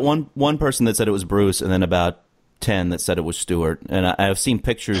 Well, we got one person that said it was Bruce, and then about 10 that said it was Stuart. And I've seen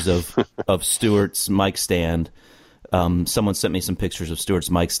pictures of Stuart's mic stand. Someone sent me some pictures of Stuart's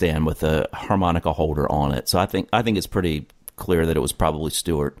mic stand with a harmonica holder on it. So I think it's pretty clear that it was probably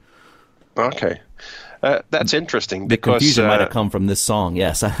Stuart. Okay. That's interesting. The because confusion might have come from this song.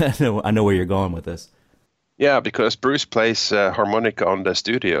 Yes, I know where you're going with this. Yeah, because Bruce plays harmonica on the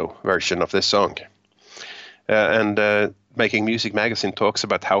studio version of this song. And Making Music magazine talks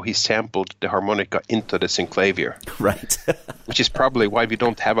about how he sampled the harmonica into the synclavier. Right. Which is probably why we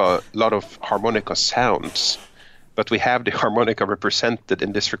don't have a lot of harmonica sounds. But we have the harmonica represented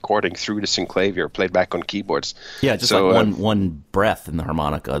in this recording through the synclavier, played back on keyboards. Yeah, just like one breath in the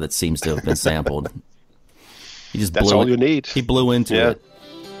harmonica that seems to have been sampled. That's all you need. He blew into it.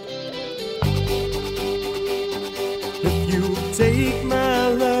 If you take my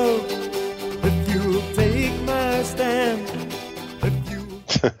love, if you take my stand, if you...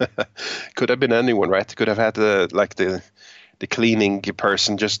 Could have been anyone, right? Could have had the cleaning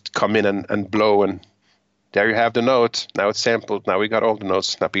person just come in and blow, and there you have the note. Now it's sampled. Now we got all the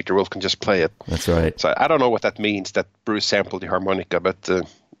notes. Now Peter Wolf can just play it. That's right. So I don't know what that means, that Bruce sampled the harmonica, but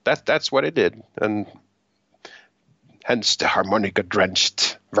that's what he did, and hence the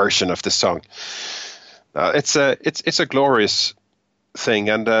harmonica-drenched version of the song. It's a glorious thing,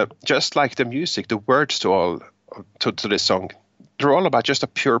 and just like the music, the words to this song, they're all about just a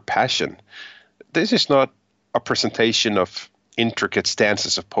pure passion. This is not a presentation of intricate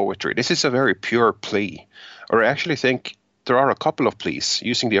stanzas of poetry. This is a very pure plea, or I actually think there are a couple of pleas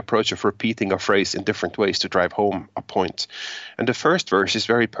using the approach of repeating a phrase in different ways to drive home a point. And the first verse is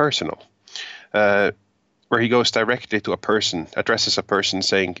very personal, where he goes directly to a person, addresses a person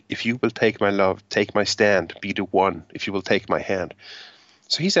saying, if you will take my love, take my stand, be the one, if you will take my hand.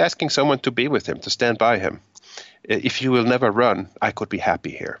 So he's asking someone to be with him, to stand by him. If you will never run, I could be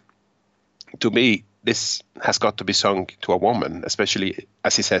happy here. To me, this has got to be sung to a woman, especially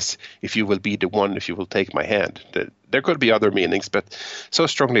as he says, if you will be the one, if you will take my hand. There could be other meanings, but so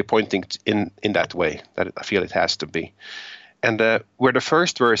strongly pointing in that way that I feel it has to be. And where the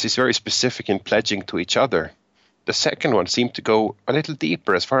first verse is very specific in pledging to each other, the second one seemed to go a little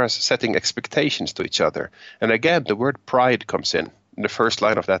deeper as far as setting expectations to each other. And again, the word pride comes in the first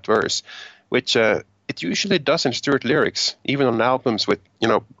line of that verse, which it usually does in Stuart lyrics, even on albums with,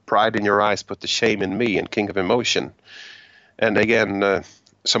 pride in your eyes, put the shame in me, and King of Emotion. And again,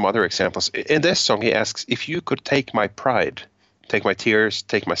 some other examples. In this song, he asks, if you could take my pride, take my tears,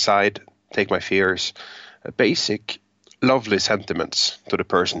 take my side, take my fears, basic lovely sentiments to the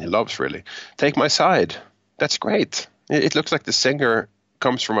person he loves, really. Take my side. That's great. It looks like the singer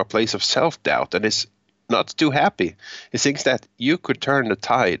comes from a place of self-doubt and is not too happy. He thinks that you could turn the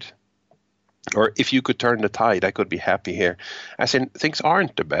tide, or if you could turn the tide, I could be happy here. As in, things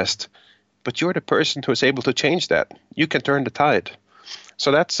aren't the best, but you're the person who is able to change that. You can turn the tide.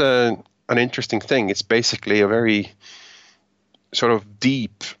 So that's an interesting thing. It's basically a very sort of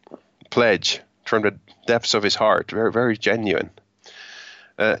deep pledge from the depths of his heart, very, very genuine.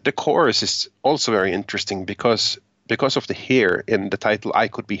 The chorus is also very interesting because of the here in the title, I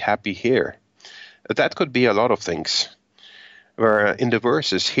could be happy here. That could be a lot of things, where in the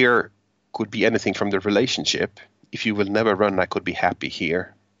verses, here could be anything from the relationship. If you will never run, I could be happy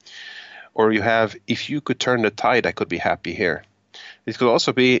here. Or you have, if you could turn the tide, I could be happy here. It could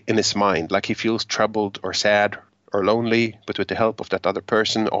also be in his mind, like he feels troubled or sad or lonely, but with the help of that other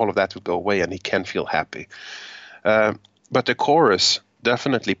person, all of that would go away and he can feel happy. But the chorus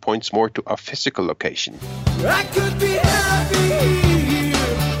definitely points more to a physical location. I could be happy here,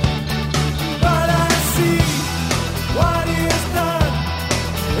 but I see what is done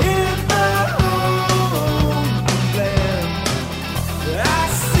in my homeland. I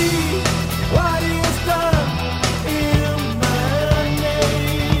see what is done in my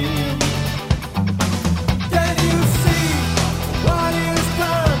name. Can you see what is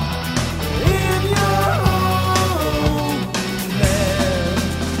done in your homeland?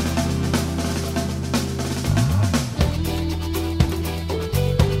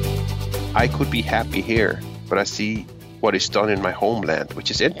 I could be happy here, but I see what is done in my homeland,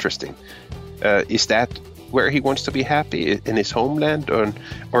 which is interesting. Is that where he wants to be happy, in his homeland,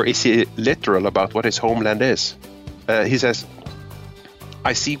 or is he literal about what his homeland is? He says,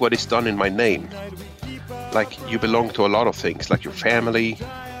 I see what is done in my name. Like you belong to a lot of things, like your family,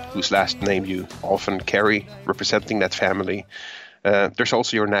 whose last name you often carry, representing that family. There's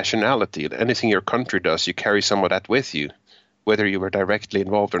also your nationality. Anything your country does, you carry some of that with you, whether you were directly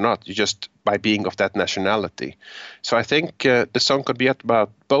involved or not. You just by being of that nationality. So I think the song could be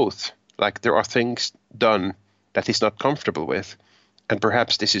about both. Like there are things done that he's not comfortable with, and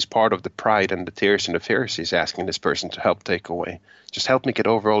perhaps this is part of the pride and the tears and the fears he's asking this person to help take away. Just help me get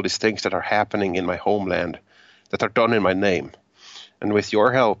over all these things that are happening in my homeland, that are done in my name. And with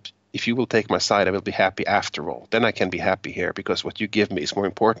your help, if you will take my side, I will be happy after all. Then I can be happy here because what you give me is more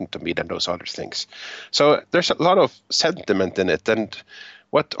important to me than those other things. So there's a lot of sentiment in it. And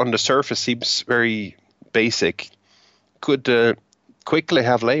what on the surface seems very basic could quickly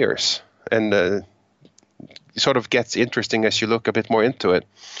have layers and sort of gets interesting as you look a bit more into it.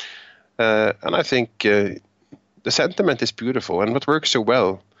 And I think the sentiment is beautiful. And what works so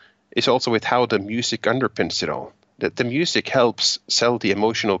well is also with how the music underpins it all. The music helps sell the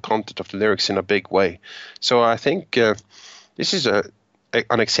emotional content of the lyrics in a big way. So I think this is an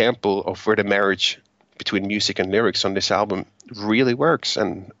example of where the marriage between music and lyrics on this album really works.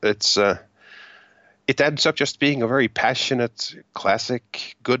 And it ends up just being a very passionate,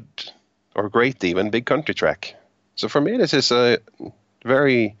 classic, good, or great even, big country track. So for me, this is a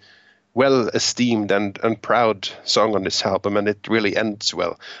very well-esteemed and proud song on this album, and it really ends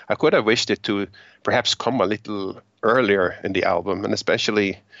well. I could have wished it to perhaps come a little earlier in the album, and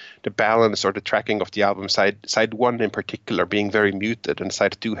especially the balance or the tracking of the album, side one in particular being very muted, and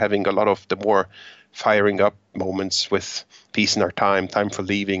side two having a lot of the more firing up moments with Peace in Our Time, Time for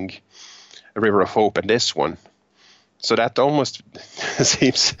Leaving, A River of Hope, and this one. So that almost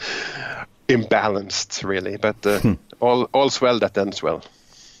seems imbalanced, really, but all's well that ends well.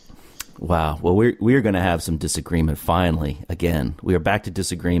 Wow. Well, we're going to have some disagreement finally. Again, we are back to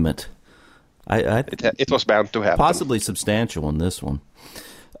disagreement. It was bound to happen. Possibly substantial in this one.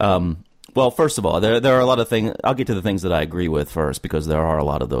 Well, first of all, there are a lot of things. I'll get to the things that I agree with first, because there are a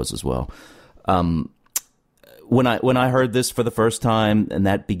lot of those as well. When I heard this for the first time, and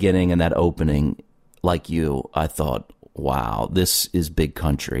that beginning and that opening, like you, I thought, wow, this is big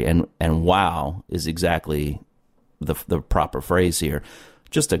country, and wow is exactly the proper phrase here.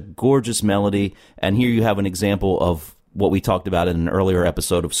 Just a gorgeous melody, and here you have an example of what we talked about in an earlier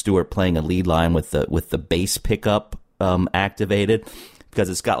episode of Stewart playing a lead line with the bass pickup activated, because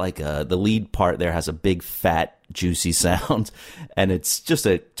it's got like the lead part there has a big fat juicy sound, and it's just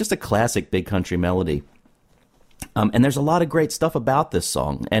a classic big country melody. And there's a lot of great stuff about this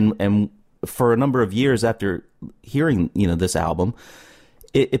song, and for a number of years after hearing this album,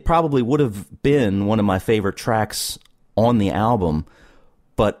 it probably would have been one of my favorite tracks on the album.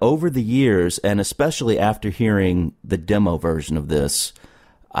 But over the years, and especially after hearing the demo version of this,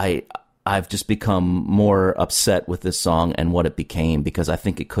 I've just become more upset with this song and what it became, because I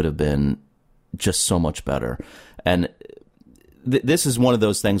think it could have been just so much better. And this is one of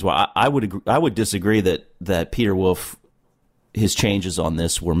those things where I would disagree that Peter Wolf, his changes on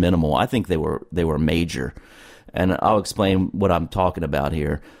this were minimal. I think they were major, and I'll explain what I'm talking about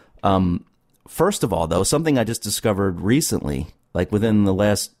here. First of all, though, something I just discovered recently, like within the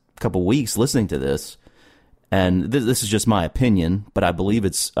last couple weeks listening to this, and this is just my opinion, but I believe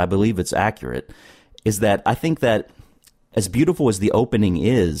it's accurate, is that I think that as beautiful as the opening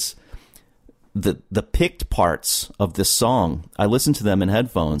is, the picked parts of this song, I listen to them in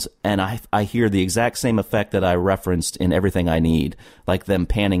headphones, and I hear the exact same effect that I referenced in Everything I Need, like them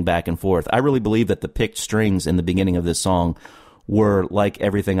panning back and forth. I really believe that the picked strings in the beginning of this song were like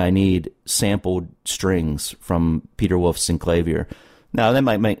Everything I Need sampled strings from Peter Wolf's Synclavier. Now, that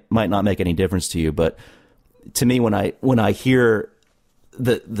might not make any difference to you, but to me, when I hear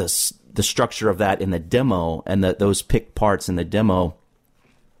the structure of that in the demo and those picked parts in the demo,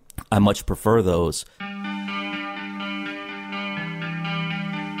 I much prefer those.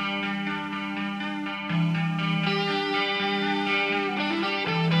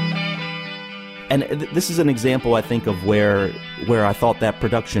 And this is an example, I think, of where I thought that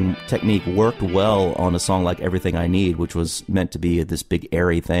production technique worked well on a song like Everything I Need, which was meant to be this big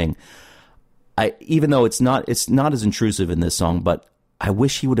airy thing. Even though it's not as intrusive in this song, but I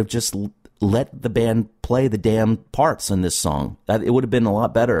wish he would have just let the band play the damn parts in this song. It would have been a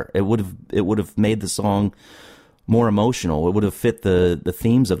lot better. It would have made the song more emotional. It would have fit the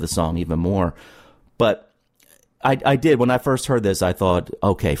themes of the song even more. But I did. When I first heard this, I thought,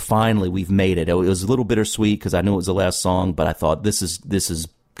 okay, finally we've made it. It was a little bittersweet because I knew it was the last song, but I thought this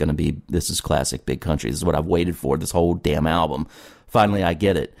is classic big country. This is what I've waited for, this whole damn album. Finally, I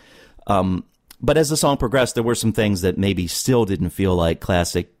get it. But as the song progressed, there were some things that maybe still didn't feel like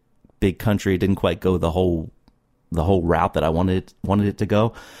classic big country. It didn't quite go the whole the whole route that I wanted it to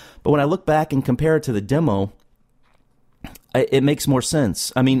go. But when I look back and compare it to the demo, it makes more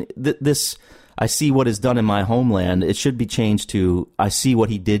sense. I mean, this, I see what is done in my homeland. It should be changed to, I see what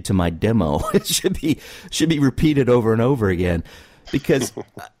he did to my demo. It should be repeated over and over again, because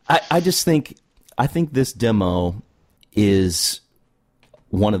I think this demo is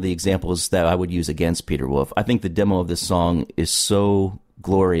one of the examples that I would use against Peter Wolf. I think the demo of this song is so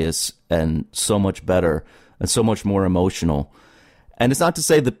glorious and so much better and so much more emotional. And it's not to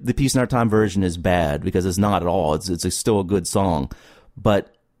say that the Peace in Our Time version is bad, because it's not at all. It's still a good song.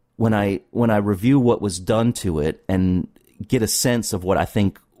 But when I review what was done to it and get a sense of what I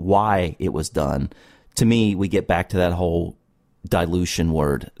think why it was done, to me, we get back to that whole dilution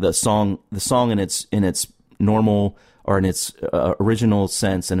word. The song in its normal, or in its original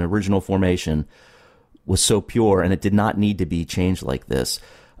sense and original formation, was so pure, and it did not need to be changed like this.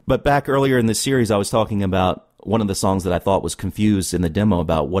 But back earlier in the series, I was talking about one of the songs that I thought was confused in the demo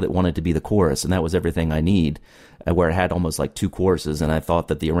about what it wanted to be the chorus, and that was Everything I Need, where it had almost like two choruses, and I thought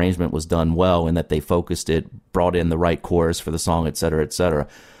that the arrangement was done well and that they focused it, brought in the right chorus for the song, et cetera, et cetera.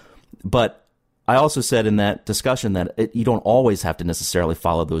 But I also said in that discussion that you don't always have to necessarily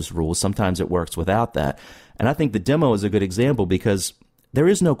follow those rules. Sometimes it works without that. And I think the demo is a good example, because there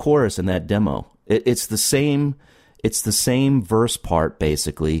is no chorus in that demo. It's the same verse part,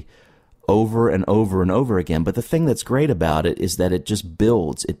 basically, over and over and over again. But the thing that's great about it is that it just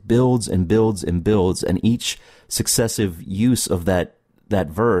builds. It builds and builds and builds, and each successive use of that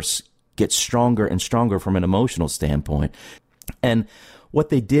verse gets stronger and stronger from an emotional standpoint. And what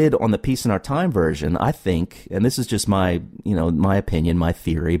they did on the Peace in Our Time version, I think, and this is just my opinion, my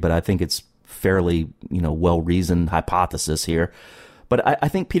theory, but I think it's fairly, well-reasoned hypothesis here. But I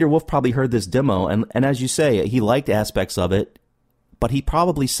think Peter Wolf probably heard this demo, and as you say, he liked aspects of it, but he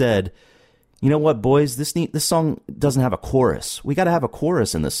probably said, you know what, boys, this song doesn't have a chorus. We got to have a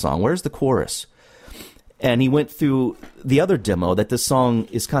chorus in this song. Where's the chorus? And he went through the other demo that this song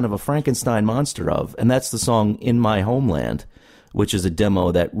is kind of a Frankenstein monster of, and that's the song In My Homeland, which is a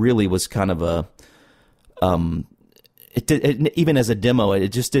demo that really was kind of a, even as a demo, it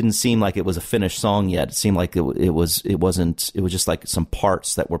just didn't seem like it was a finished song yet. It seemed like it was just like some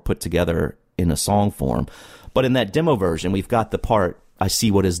parts that were put together in a song form. But in that demo version, we've got the part, I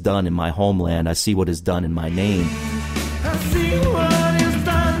see what is done in my homeland, I see what is done in my name. I see what is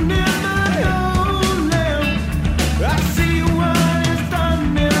done in my homeland. I see what is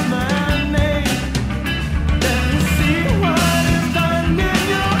done in my name. Let me see what is done in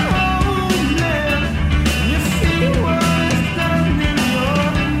your homeland. You see what is done in your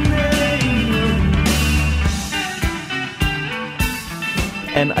name.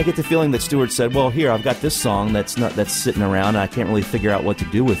 And I get the feeling that Stewart said, well, here, I've got this song that's sitting around, and I can't really figure out what to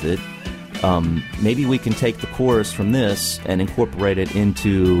do with it. Maybe we can take the chorus from this and incorporate it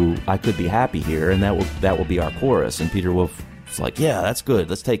into I Could Be Happy Here, and that will be our chorus. And Peter Wolf was like, yeah, that's good.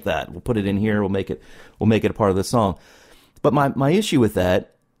 Let's take that. We'll put it in here. We'll make it a part of the song. But my issue with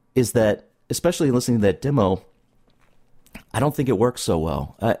that is that, especially listening to that demo, I don't think it works so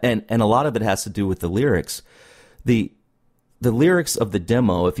well. And a lot of it has to do with the lyrics. The lyrics of the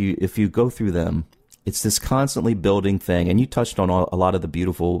demo, if you go through them, it's this constantly building thing, and you touched on a lot of the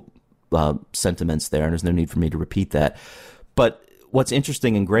beautiful sentiments there, and there's no need for me to repeat that. But what's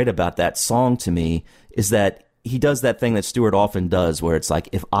interesting and great about that song to me is that he does that thing that Stewart often does, where it's like,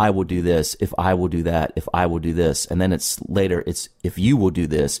 if I will do this, if I will do that, if I will do this, and then it's if you will do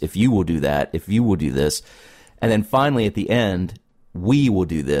this, if you will do that, if you will do this, and then finally at the end, we will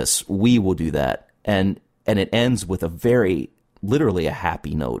do this, we will do that, and it ends with literally a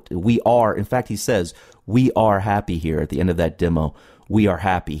happy note. In fact, he says, we are happy here at the end of that demo. We are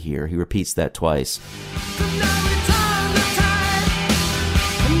happy here. He repeats that twice.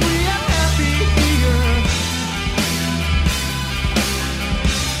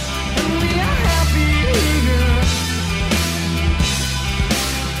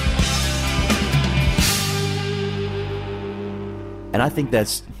 And I think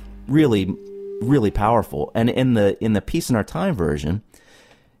that's really, really powerful. And in the Peace in Our Time version,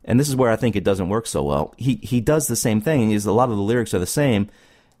 and this is where I think it doesn't work so well, he does the same thing. A lot of the lyrics are the same.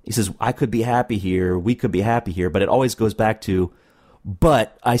 He says, I could be happy here, we could be happy here, but it always goes back to,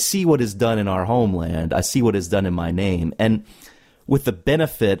 but I see what is done in our homeland, I see what is done in my name. And with the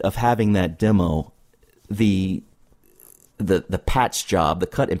benefit of having that demo, the patch job, the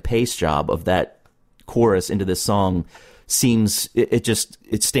cut and paste job of that chorus into this song seems,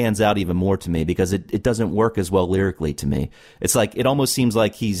 it stands out even more to me, because it doesn't work as well lyrically to me. It's like, it almost seems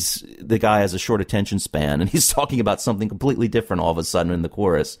like the guy has a short attention span, and he's talking about something completely different all of a sudden in the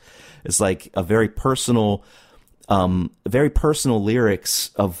chorus. It's like a very personal, very personal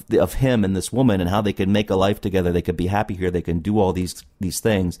lyrics of him and this woman and how they could make a life together. They could be happy here. They can do all these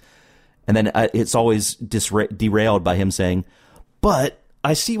things. And then it's always derailed by him saying, but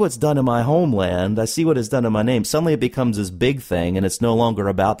I see what's done in my homeland. I see what is done in my name. Suddenly it becomes this big thing, and it's no longer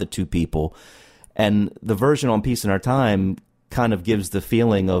about the two people. And the version on Peace in Our Time kind of gives the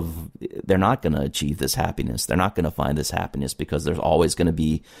feeling of they're not going to achieve this happiness. They're not going to find this happiness because there's always going to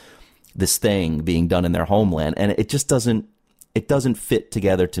be this thing being done in their homeland. And it just doesn't fit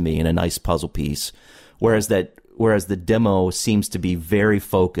together to me in a nice puzzle piece. Whereas the demo seems to be very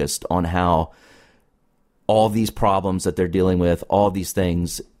focused on how all these problems that they're dealing with, all these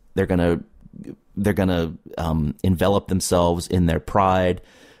things, they're gonna envelop themselves in their pride.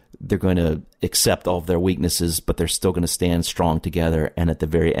 They're going to accept all of their weaknesses, but they're still going to stand strong together. And at the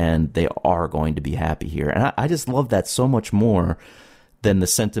very end, they are going to be happy here. And I just love that so much more than the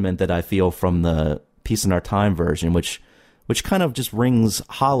sentiment that I feel from the Peace in Our Time version, which kind of just rings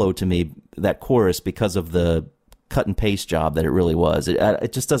hollow to me, that chorus, because of the cut and paste job that it really was.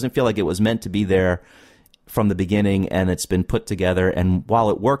 It just doesn't feel like it was meant to be there from the beginning, and it's been put together. And while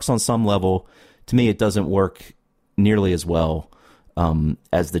it works on some level, to me, it doesn't work nearly as well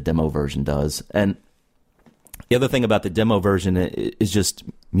as the demo version does. And the other thing about the demo version is just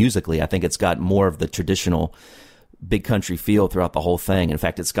musically, I think it's got more of the traditional Big Country feel throughout the whole thing. In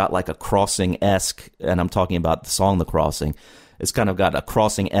fact, it's got like a Crossing-esque, and I'm talking about the song The Crossing, it's kind of got a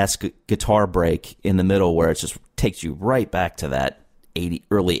Crossing-esque guitar break in the middle where it just takes you right back to that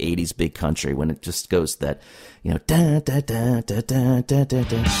early 80s Big Country, when it just goes that, da da da da da da da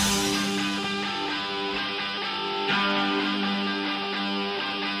da.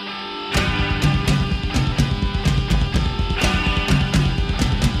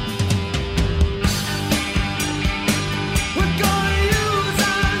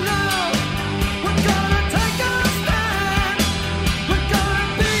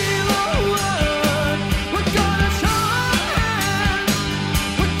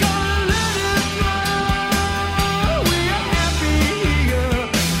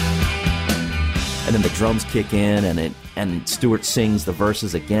 Drums kick in, and Stewart sings the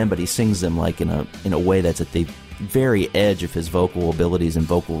verses again, but he sings them like in a way that's at the very edge of his vocal abilities and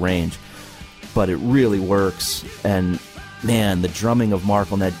vocal range. But it really works. And man, the drumming of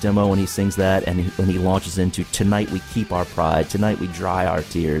Mark on that demo when he sings that, and when he launches into "Tonight we keep our pride, tonight we dry our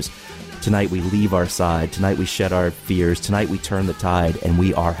tears, tonight we leave our side, tonight we shed our fears, tonight we turn the tide, and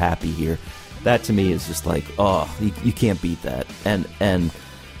we are happy here." That to me is just like, oh, you can't beat that. And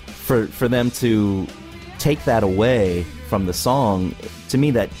for them to take that away from the song, to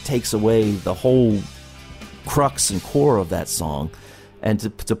me that takes away the whole crux and core of that song. And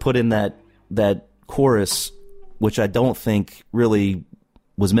to put in that chorus, which I don't think really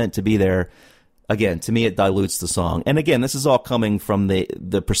was meant to be there, again, to me it dilutes the song. And again, this is all coming from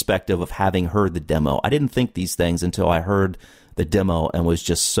the perspective of having heard the demo. I didn't think these things until I heard the demo and was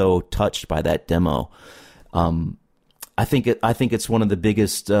just so touched by that demo. I think it's one of the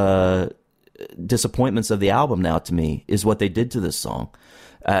biggest disappointments of the album now, to me, is what they did to this song.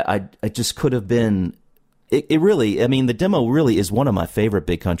 I just could have been, it really, I mean, the demo really is one of my favorite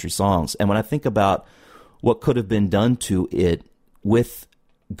Big Country songs. And when I think about what could have been done to it with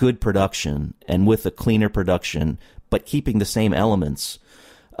good production and with a cleaner production, but keeping the same elements,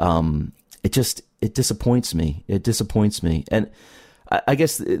 it disappoints me. It disappoints me. And I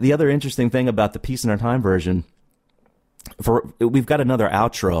guess the other interesting thing about the Peace in Our Time version, we've got another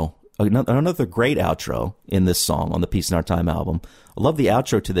outro, another great outro in this song on the Peace in Our Time album. I love the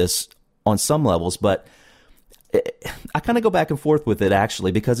outro to this on some levels, but I kind of go back and forth with it,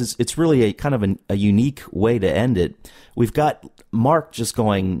 actually, because it's really a kind of a unique way to end it. We've got Mark just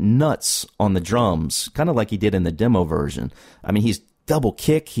going nuts on the drums, kind of like he did in the demo version. I mean, he's double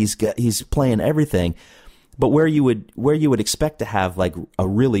kick, he's playing everything, but where you would expect to have like a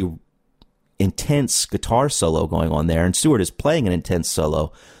really intense guitar solo going on there, and Stewart is playing an intense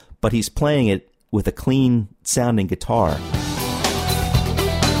solo, but he's playing it with a clean sounding guitar.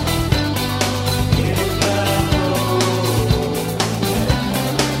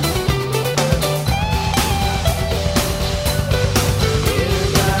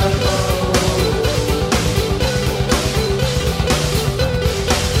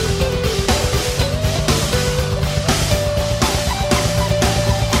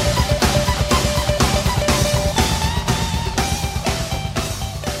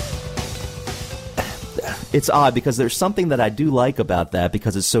 It's odd because there's something that I do like about that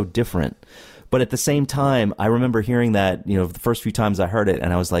because it's so different. But at the same time, I remember hearing that, the first few times I heard it,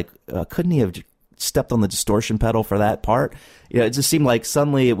 and I was like, couldn't he have stepped on the distortion pedal for that part? It just seemed like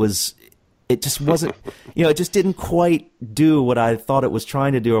suddenly it was it just wasn't, it just didn't quite do what I thought it was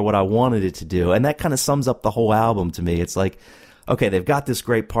trying to do or what I wanted it to do. And that kind of sums up the whole album to me. It's like, okay, they've got this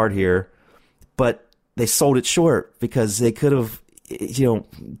great part here, but they sold it short because they could have,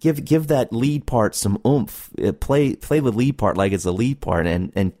 give that lead part some oomph. Play the lead part like it's a lead part,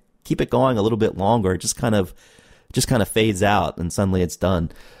 and keep it going a little bit longer. It just kind of fades out, and suddenly it's done.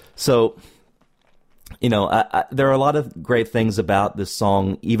 So, there are a lot of great things about this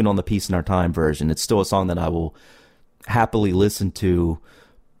song, even on the Peace in Our Time version. It's still a song that I will happily listen to,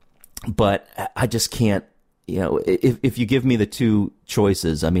 but I just can't. If you give me the two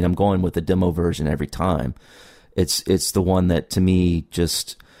choices, I mean, I'm going with the demo version every time. It's the one that to me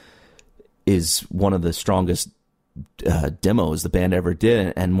just is one of the strongest demos the band ever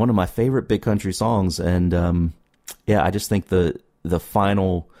did, and one of my favorite Big Country songs. And I just think the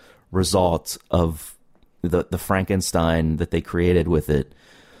final result of the Frankenstein that they created with it,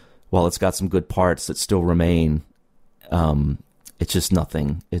 while it's got some good parts that still remain, it's just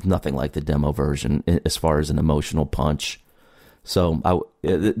nothing. It's nothing like the demo version as far as an emotional punch. So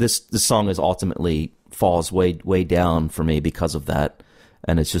this song is ultimately falls way down for me because of that,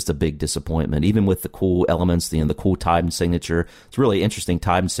 and it's just a big disappointment. Even with the cool elements, the cool time signature, it's really interesting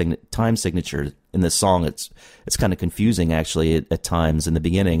time signature in this song. It's kind of confusing actually at times in the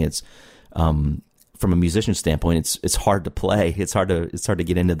beginning. It's from a musician standpoint, it's hard to play. It's hard to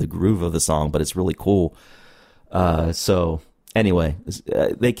get into the groove of the song, but it's really cool. So anyway,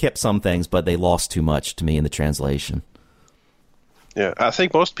 they kept some things, but they lost too much to me in the translation. Yeah, I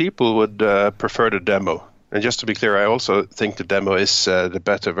think most people would prefer the demo. And just to be clear, I also think the demo is the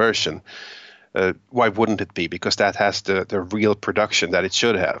better version. Why wouldn't it be? Because that has the real production that it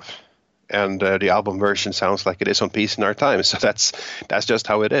should have. And the album version sounds like it is on Peace in Our Time. So that's just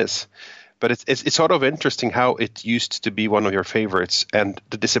how it is. But it's sort of interesting how it used to be one of your favorites, and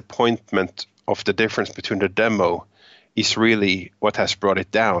the disappointment of the difference between the demo is really what has brought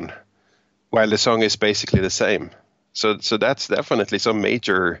it down, while the song is basically the same. So that's definitely some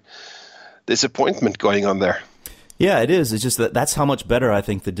major disappointment going on there. Yeah, it is. It's just that's how much better I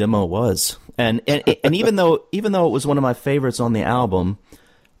think the demo was. And even though it was one of my favorites on the album,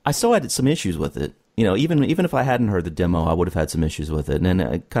 I still had some issues with it. Even if I hadn't heard the demo, I would have had some issues with it. And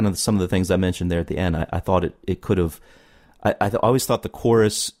then kind of some of the things I mentioned there at the end, I thought it could have. I always thought the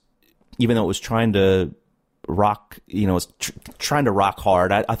chorus, even though it was trying to rock, trying to rock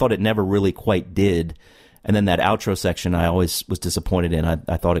hard, I thought it never really quite did. And then that outro section, I always was disappointed in.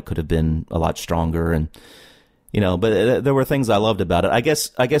 I thought it could have been a lot stronger, and but there were things I loved about it. I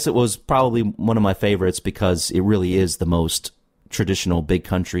guess it was probably one of my favorites because it really is the most traditional Big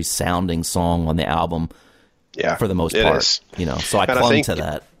Country sounding song on the album. Yeah, for the most part, So I clung to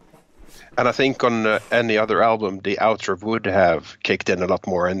that. And I think on any other album, the outro would have kicked in a lot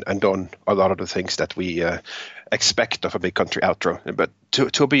more and done a lot of the things that we expect of a Big Country outro. But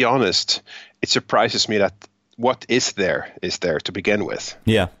to be honest, it surprises me that what is there to begin with.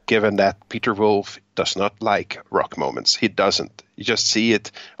 Yeah. Given that Peter Wolf does not like rock moments. He doesn't. You just see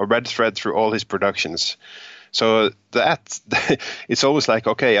it, a red thread through all his productions. So that it's always like,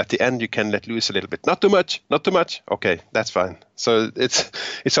 okay, at the end you can let loose a little bit. Not too much. Okay, that's fine. So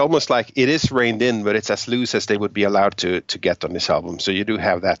it's almost like it is reined in, but it's as loose as they would be allowed to get on this album. So you do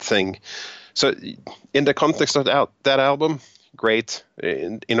have that thing. So in the context of that album, great.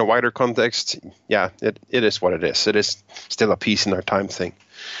 In a wider context, yeah, it is what it is. It is still a Peace in Our Time thing.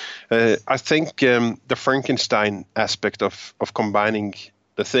 I think the Frankenstein aspect of combining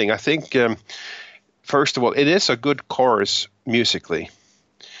the thing, I think... first of all, it is a good chorus musically.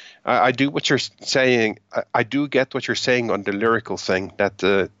 I do what you're saying. I do get what you're saying on the lyrical thing, that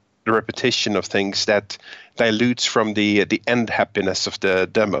the repetition of things that dilutes from the end happiness of the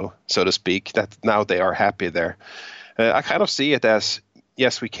demo, so to speak, that now they are happy there. I kind of see it as,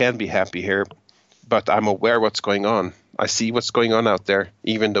 yes, we can be happy here, but I'm aware what's going on. I see what's going on out there.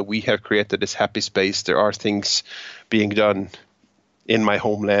 Even though we have created this happy space, there are things being done in my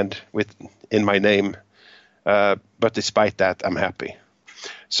homeland in my name, but despite that, I'm happy.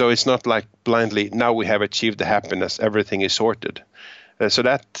 So it's not like blindly, now we have achieved the happiness, everything is sorted. So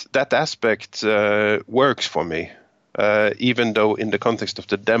that aspect works for me, even though in the context of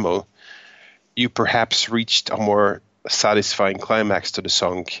the demo, you perhaps reached a more satisfying climax to the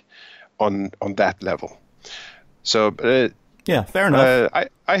song on that level. So yeah, fair enough.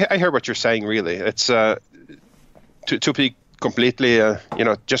 I hear what you're saying. Really, it's to be completely,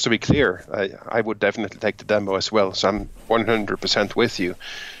 just to be clear, I would definitely take the demo as well. So I'm 100% with you.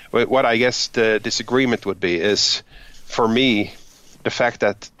 But what I guess the disagreement would be is, for me, the fact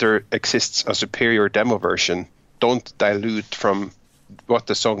that there exists a superior demo version don't dilute from what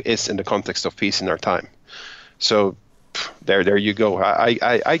the song is in the context of Peace in Our Time. So there you go.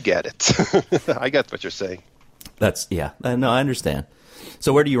 I get it. I get what you're saying. No, I understand.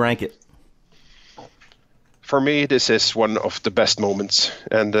 So where do you rank it? For me, this is one of the best moments,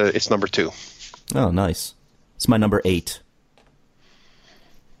 and it's number 2. Oh, nice. It's my number 8.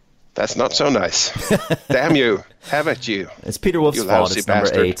 That's not so nice. Damn you. Have at you. It's Peter Wolf's fault. It's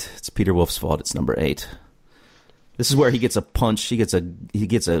bastard. Number 8. It's Peter Wolf's fault. It's number 8. This is where he gets a punch. He gets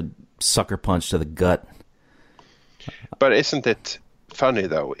a sucker punch to the gut. But isn't it funny,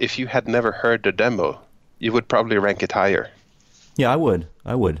 though? If you had never heard the demo, you would probably rank it higher. Yeah, I would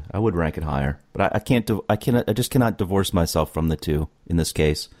rank it higher, but I just cannot divorce myself from the two in this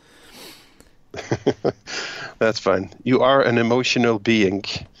case. That's fine. You are an emotional being,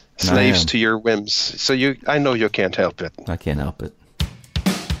 slaves to your whims. So I know you can't help it. I can't help it.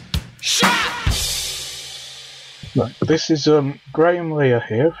 Right, this is Graham Lear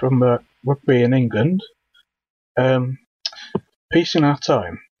here from Rugby in England. Peace in Our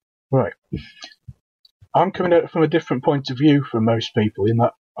Time. Right. I'm coming at it from a different point of view from most people in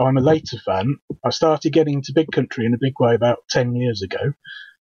that I'm a later fan. I started getting into Big Country in a big way about 10 years ago,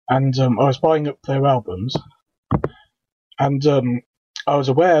 and I was buying up their albums, and I was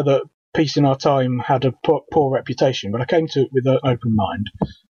aware that Peace in Our Time had a poor reputation, but I came to it with an open mind.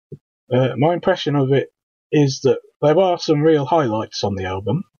 My impression of it is that there are some real highlights on the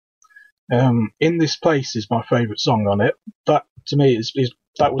album. In This Place is my favourite song on it. That, to me,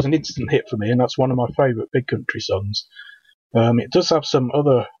 that was an instant hit for me, and that's one of my favourite Big Country songs. It does have some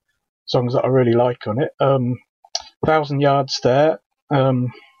other songs that I really like on it. 1,000 Yard Stare,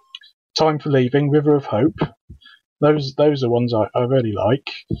 Time for Leaving, River of Hope. Those are ones I really like.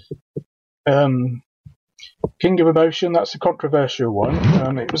 King of Emotion, that's a controversial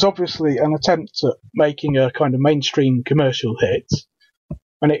one. It was obviously an attempt at making a kind of mainstream commercial hit,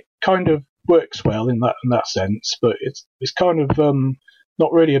 and it kind of works well in that sense, but it's kind of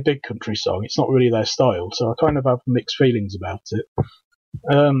not really a Big Country song. It's not really their style, so I kind of have mixed feelings about it.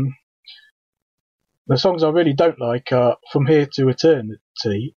 The songs I really don't like are From Here to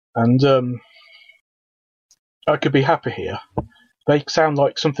Eternity and I Could Be Happy Here. They sound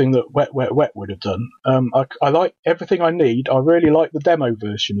like something that Wet, Wet, Wet would have done. I like Everything I Need. I really like the demo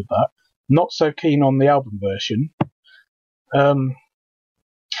version of that. Not so keen on the album version.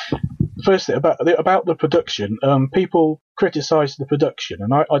 Firstly, about the production, people criticise the production,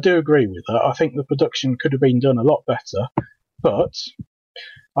 and I do agree with that. I think the production could have been done a lot better, but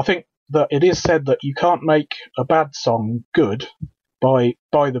I think that it is said that you can't make a bad song good by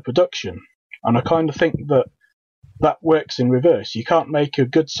the production, and I kind of think that works in reverse. You can't make a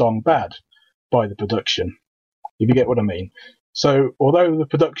good song bad by the production, if you get what I mean. So, although the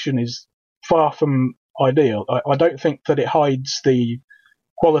production is far from ideal, I don't think that it hides the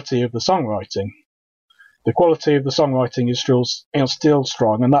quality of the songwriting. The quality of the songwriting is still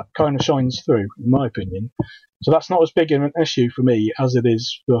strong, and that kind of shines through, in my opinion. So that's not as big an issue for me as it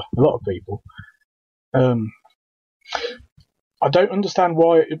is for a lot of people. I don't understand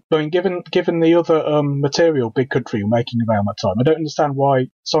why, given the other material Big Country were making around that time, I don't understand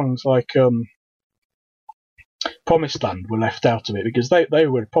why songs like Promised Land were left out of it, because they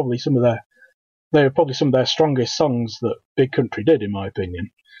were probably some of their strongest songs that Big Country did, in my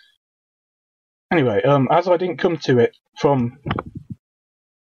opinion. Anyway, as I didn't come to it from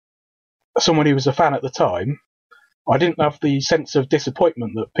someone who was a fan at the time, I didn't have the sense of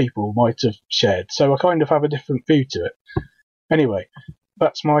disappointment that people might have shared, so I kind of have a different view to it. Anyway,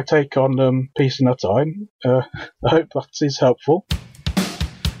 that's my take on Peace in Our Time. I hope that is helpful.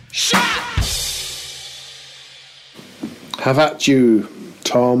 Have at you,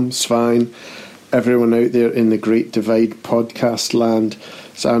 Tom, Svein, everyone out there in the Great Divide podcast land.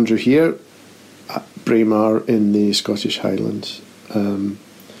 It's Andrew here at Braemar in the Scottish Highlands.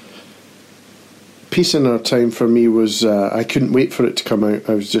 Peace in Our Time for me was, I couldn't wait for it to come out.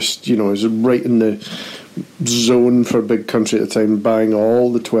 I was just, I was right in the zone for Big Country at the time, buying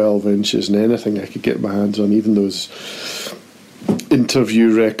all the 12 inches and anything I could get my hands on, even those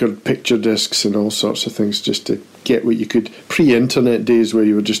interview record picture discs and all sorts of things, just to get what you could. Pre-internet days where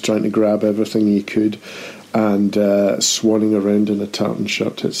you were just trying to grab everything you could and swanning around in a tartan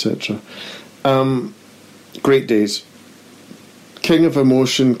shirt, etc. Great days. King of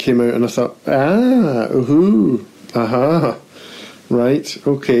Emotion came out and I thought, right,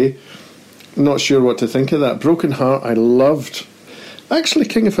 okay. Not sure what to think of that. Broken Heart I loved. Actually,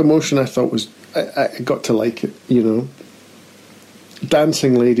 King of Emotion I thought was, I got to like it,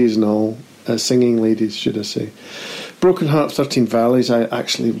 Dancing Ladies and all, singing ladies should I say. Broken Heart, 13 Valleys, I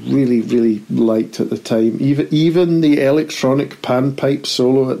actually really, really liked at the time. Even the electronic panpipe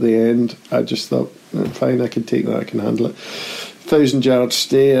solo at the end, I just thought, fine, I can take that, I can handle it. 1,000 Yard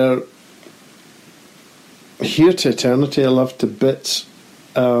Stare, Here to Eternity, I loved to bits.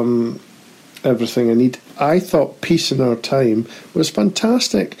 Everything I Need. I thought Peace in Our Time was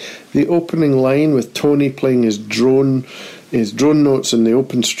fantastic. The opening line with Tony playing his drone notes in the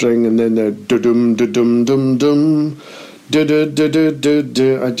open string, and then the dum dum dum dum dum,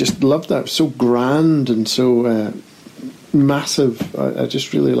 I just loved that. It was so grand and so massive. I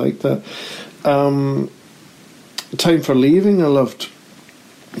just really liked that. Time for Leaving, I loved,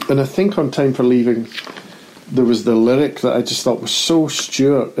 and I think on Time for Leaving there was the lyric that I just thought was so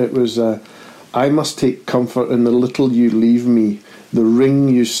Stuart. It was, I must take comfort in the little you leave me, the ring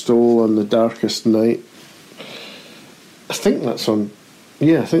you stole on the darkest night. I think that's on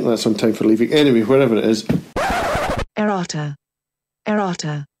Time for Leaving. Anyway, wherever it is. Errata.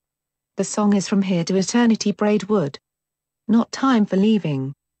 Errata. The song is From Here to Eternity, Braidwood. Not Time for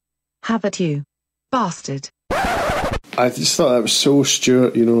Leaving. Have it you, bastard. I just thought that was so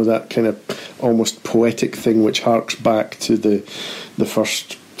Stuart, you know, that kind of almost poetic thing which harks back to the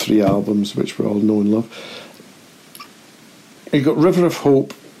first 3 albums, which we all know and love. You got River of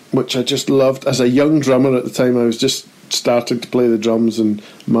Hope, which I just loved. As a young drummer at the time, I was just starting to play the drums, and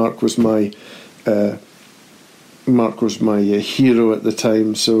Mark was my hero at the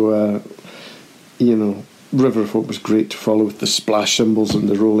time. So you know, River of Hope was great to follow with the splash cymbals and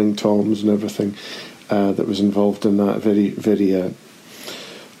the rolling toms and everything that was involved in that. Very, very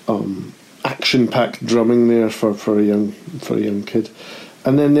action-packed drumming there for a young kid.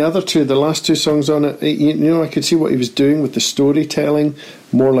 And then the other two, the last 2 songs on it, you know, I could see what he was doing with the storytelling,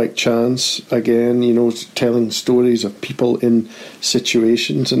 more like Chance again, you know, telling stories of people in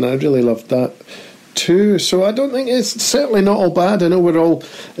situations, and I really loved that too. So I don't think it's certainly not all bad. I know we're all,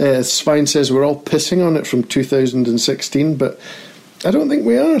 as Svein says, we're all pissing on it from 2016, but I don't think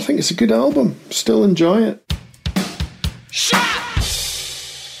we are. I think it's a good album. Still enjoy it.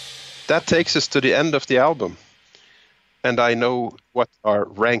 That takes us to the end of the album. And I know what our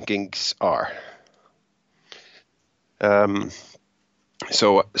rankings are.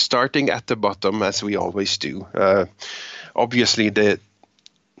 So starting at the bottom, as we always do, obviously the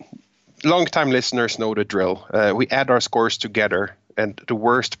long-time listeners know the drill. We add our scores together, and the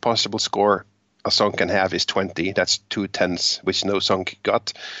worst possible score a song can have is 20. That's 2 10s, which no song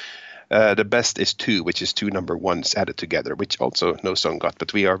got. The best is 2, which is 2 number 1s added together, which also no song got,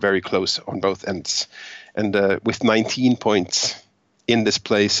 but we are very close on both ends. And with 19 points in This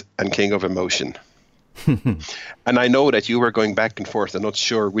Place and King of Emotion. And I know that you were going back and forth and not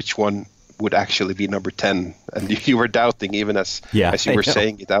sure which one would actually be number 10. And you were doubting even as you were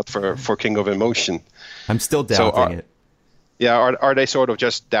saying it out for King of Emotion. I'm still doubting it. Yeah, are they sort of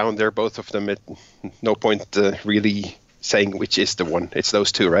just down there, both of them, at no point really saying which is the one? It's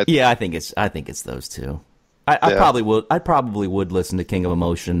those 2, right? Yeah, I think it's those 2. I probably would listen to King of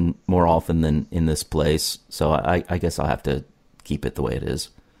Emotion more often than In This Place, so I guess I'll have to keep it the way it is.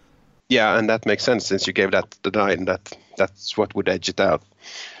 Yeah, and that makes sense since you gave that the 9. That's what would edge it out.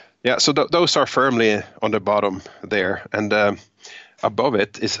 Yeah, so those are firmly on the bottom there, and above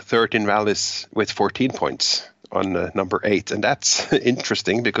it is 13 Valleys with 14 points on number 8, and that's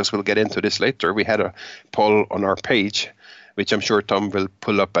interesting because we'll get into this later. We had a poll on our page, which I'm sure Tom will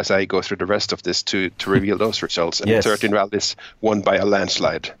pull up as I go through the rest of this to reveal those results. And yes. 13 Valleys won by a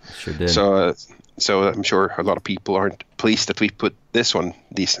landslide. Sure did. So I'm sure a lot of people aren't pleased that we put this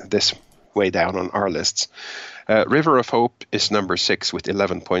way down on our lists. River of Hope is number 6 with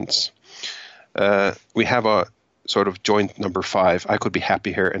 11 points. We have a sort of joint number 5. I Could Be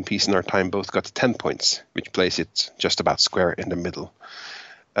Happy Here and Peace in Our Time both got 10 points, which places it just about square in the middle.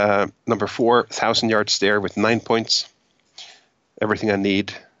 Number 4, 1,000 Yard Stare with 9 points. Everything I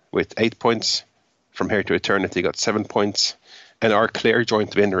Need with 8 points. From Here to Eternity got 7 points. And our clear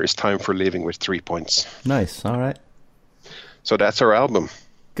joint winner is Time for Leaving with 3 points. Nice. All right. So that's our album.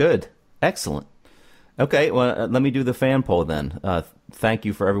 Good. Excellent. Okay, well, let me do the fan poll then. Thank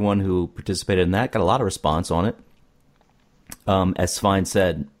you for everyone who participated in that. Got a lot of response on it. As Svein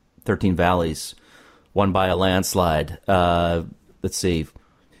said, 13 Valleys won by a landslide. Let's see.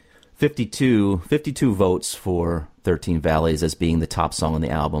 52 votes for 13 Valleys as being the top song on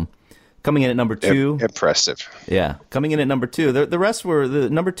the album. Coming in at number 2. Impressive. Yeah, coming in at number 2. The rest were, the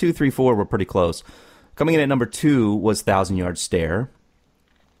number 2, 3, 4 were pretty close. Coming in at number 2 was 1,000 Yard Stare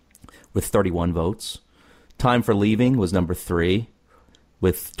with 31 votes. Time for Leaving was number 3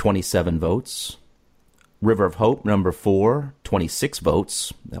 with 27 votes. River of Hope, number 4, 26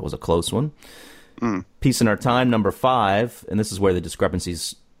 votes. That was a close one. Peace in Our Time, number 5, and this is where the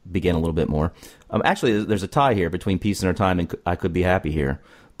discrepancies begin a little bit more. Actually, there's a tie here between Peace in Our Time and I Could Be Happy Here,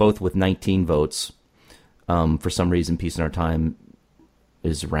 both with 19 votes. For some reason, Peace in Our Time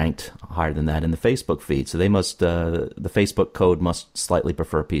is ranked higher than that in the Facebook feed. So they must, the Facebook code must slightly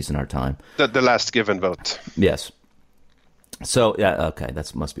prefer Peace in Our Time. The last given vote. Yes. So, yeah, okay,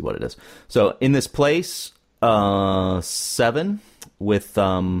 that must be what it is. So in this place, 7 with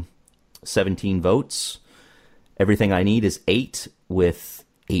 17 votes. Everything I Need is 8 with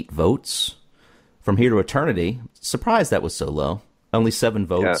 8 votes. From Here to Eternity, surprised that was so low. Only 7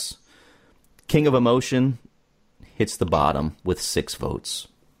 votes. Yeah. King of Emotion hits the bottom with 6 votes.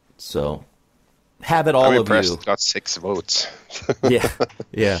 So, have it all I'm of impressed you. It got 6 votes.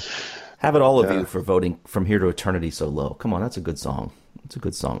 yeah. Have it all of you for voting From Here to Eternity so low. Come on, that's a good song. It's a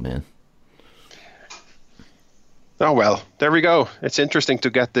good song, man. Oh, well, there we go. It's interesting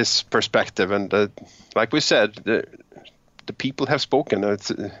to get this perspective. And like we said, the people have spoken.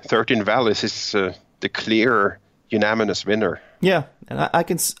 13 Valleys is the clear, unanimous winner. Yeah, and I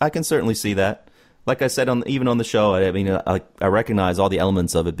can certainly see that. Like I said, even on the show, I mean, I recognize all the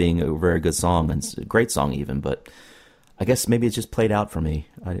elements of it being a very good song, and it's a great song even, but I guess maybe it's just played out for me.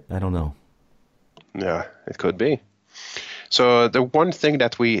 I don't know. Yeah, it could be. So the one thing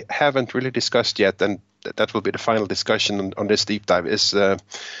that we haven't really discussed yet, and that will be the final discussion on this deep dive, is the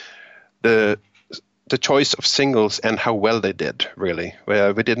choice of singles and how well they did, really.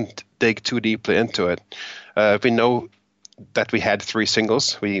 We didn't dig too deeply into it. We know that we had 3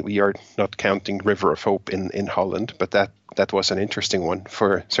 singles. We are not counting River of Hope in Holland, but that was an interesting one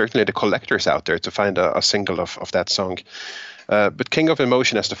for certainly the collectors out there to find a single of that song. But King of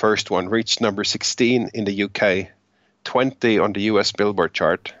Emotion as the first one reached number 16 in the UK, 20 on the US Billboard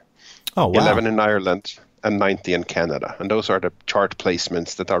chart, 11 in Ireland, and 90 in Canada. And those are the chart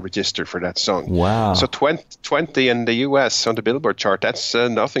placements that are registered for that song. Wow. So 20 in the US on the Billboard chart, that's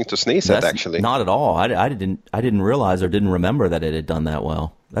nothing to sneeze at, actually. Not at all. I didn't realize or didn't remember that it had done that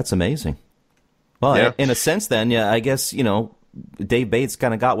well. That's amazing. Well, in a sense then, I guess, Dave Bates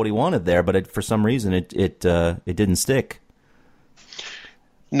kind of got what he wanted there, but for some reason it didn't stick.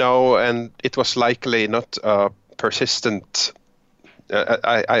 No, and it was likely not persistent.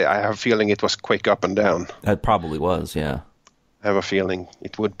 I have a feeling it was quick up and down. It probably was, yeah. I have a feeling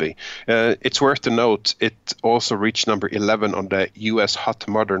it would be. It's worth to note it also reached number 11 on the US Hot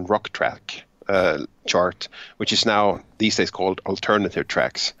Modern Rock Track chart, which is now these days called Alternative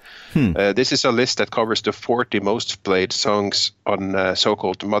Tracks. This is a list that covers the 40 most played songs on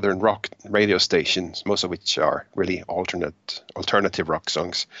so-called modern rock radio stations, most of which are really alternative rock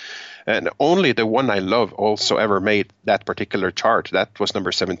songs. And only The One I Love also ever made that particular chart. That was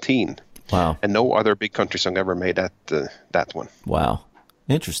number 17. Wow. And no other big country song ever made that one. Wow.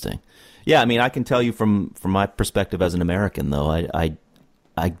 Interesting. Yeah, I mean, I can tell you from my perspective as an American, though,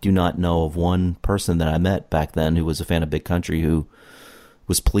 I do not know of one person that I met back then who was a fan of Big Country who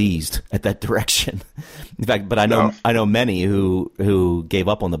was pleased at that direction. In fact, but I know many who gave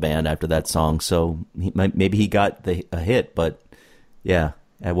up on the band after that song. So maybe he got a hit, but yeah,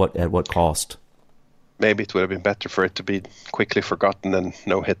 at what cost? Maybe it would have been better for it to be quickly forgotten than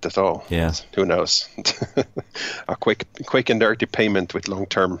no hit at all. Yeah. Who knows? A quick and dirty payment with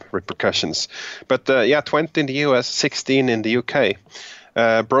long-term repercussions. But 20 in the US, 16 in the UK.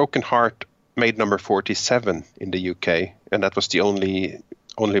 Broken Heart made number 47 in the UK, and that was the only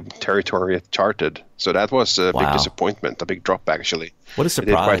territory it charted. So that was a big disappointment, a big drop actually. What a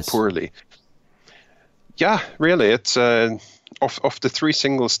surprise! It did quite poorly. Yeah, really. It's of the 3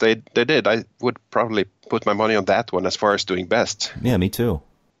 singles they did, I would probably put my money on that one as far as doing best. Yeah, me too.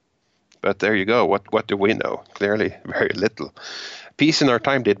 But there you go. What do we know? Clearly, very little. Peace in Our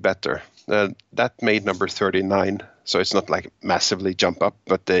Time did better. That made number 39, so it's not like massively jump up,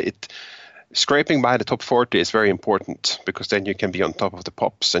 but scraping by the top 40 is very important because then you can be on top of the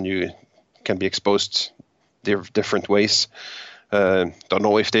pops and you can be exposed different ways. Don't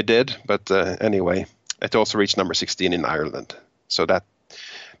know if they did, but anyway, it also reached number 16 in Ireland. So that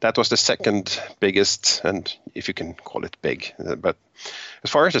was the second biggest, and if you can call it big. But as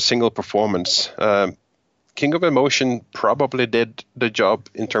far as a single performance, King of Emotion probably did the job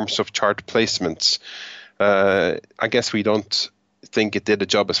in terms of chart placements. I guess we don't think it did the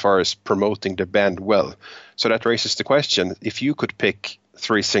job as far as promoting the band well. So that raises the question, if you could pick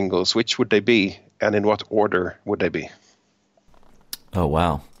 3 singles, which would they be, and in what order would they be? Oh,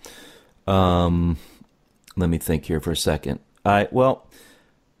 wow. Let me think here for a second. I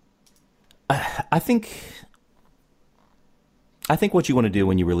think I think what you want to do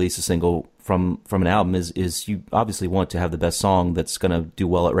when you release a single from an album is you obviously want to have the best song that's going to do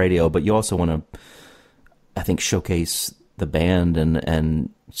well at radio, but you also want to, I think, showcase the band and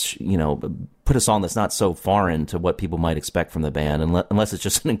you know, put a song that's not so foreign to what people might expect from the band, unless it's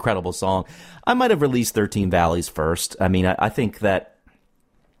just an incredible song. I might have released 13 Valleys first. I mean, I think that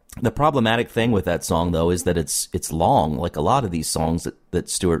the problematic thing with that song, though, is that it's long, like a lot of these songs that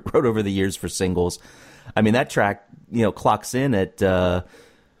Stuart wrote over the years for singles. I mean, that track, you know, clocks in at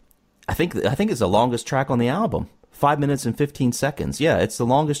I think it's the longest track on the album, 5 minutes and 15 seconds. Yeah, it's the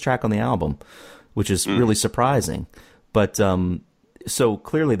longest track on the album, which is really surprising. But so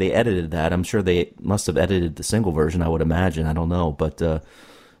clearly they edited that. I'm sure they must have edited the single version, I would imagine. I don't know, but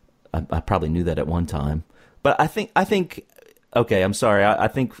I probably knew that at one time. But I think. Okay, I'm sorry. I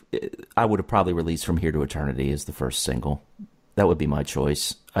think I would have probably released From Here to Eternity as the first single. That would be my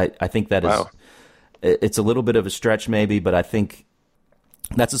choice. I think that is. It's a little bit of a stretch, maybe, but I think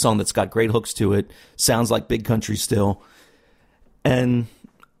that's a song that's got great hooks to it. Sounds like Big Country still, and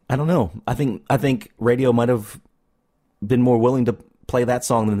I don't know. I think radio might have been more willing to play that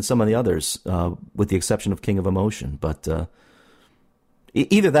song than some of the others, with the exception of King of Emotion. But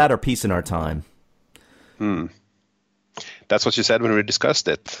either that or Peace in Our Time. That's what you said when we discussed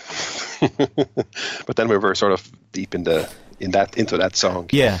it. But then we were sort of deep into that song.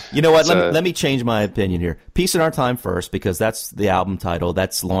 Yeah. You know what? Let me change my opinion here. Peace in Our Time first, because that's the album title.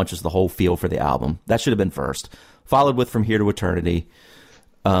 That launches the whole feel for the album. That should have been first. Followed with From Here to Eternity.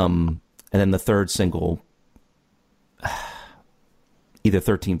 And then the third single, either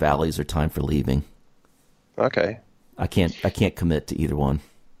 13 Valleys or Time for Leaving. Okay. I can't commit to either one.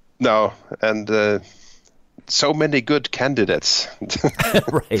 No, and so many good candidates.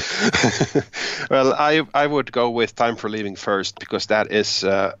 Right. Well, I would go with Time for Leaving first, because that is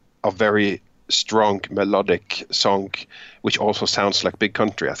a very strong melodic song, which also sounds like Big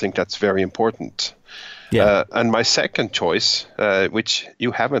Country. I think that's very important. Yeah. And my second choice, which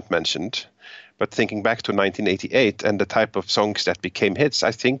you haven't mentioned, but thinking back to 1988 and the type of songs that became hits,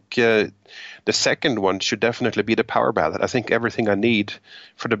 I think the second one should definitely be the power ballad. I think Everything I Need,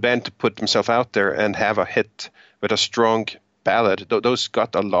 for the band to put themselves out there and have a hit with a strong ballad, those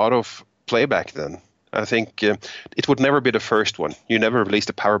got a lot of play back then. I think it would never be the first one. You never release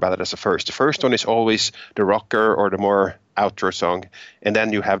the power ballad as a first. The first one is always the rocker or the more outro song, and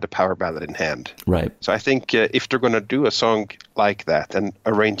then you have the power ballad in hand. Right. So I think if they're going to do a song like that and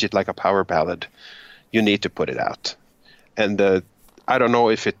arrange it like a power ballad, you need to put it out. And I don't know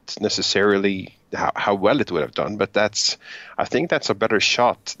if it's necessarily how well it would have done, but I think that's a better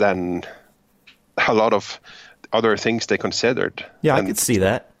shot than a lot of other things they considered. Yeah, I could see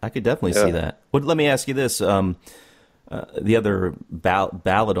that. I could definitely see that. Well, let me ask you this. The other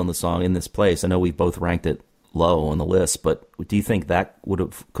ballad on the song, In This Place, I know we both ranked it low on the list, but do you think that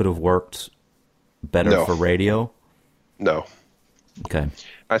could have worked better for radio? No. Okay.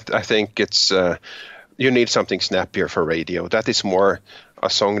 I think it's you need something snappier for radio. That is more a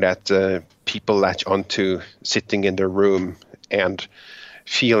song that people latch onto sitting in their room and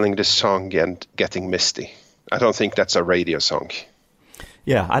feeling the song and getting misty. I don't think that's a radio song.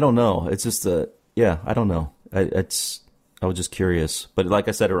 Yeah, I don't know. It's just I don't know. I was just curious, but like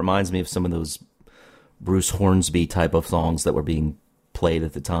I said, it reminds me of some of those Bruce Hornsby type of songs that were being played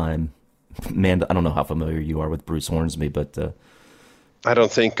at the time. Man, I don't know how familiar you are with Bruce Hornsby, but I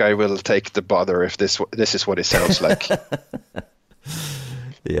don't think I will take the bother if this is what it sounds like.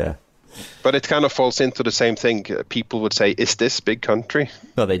 Yeah. But it kind of falls into the same thing. People would say, "Is this Big Country?"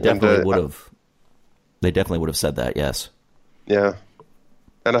 No, they definitely would have. They definitely would have said that. Yes. Yeah,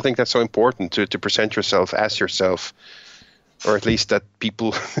 and I think that's so important to present yourself as yourself, or at least that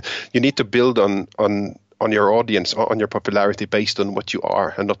people. You need to build on your audience, on your popularity based on what you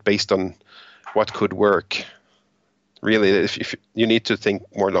are, and not based on what could work. Really, if you need to think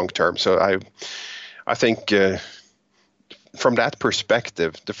more long term. So I think from that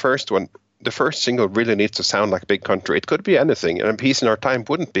perspective, the first single really needs to sound like Big Country. It could be anything, and Peace in Our Time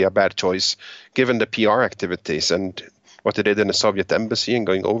wouldn't be a bad choice given the PR activities and what they did in the Soviet embassy and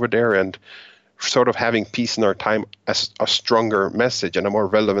going over there and sort of having Peace in Our Time as a stronger message and a more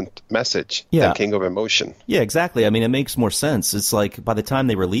relevant message than King of Emotion. Yeah, exactly. I mean, it makes more sense. It's like by the time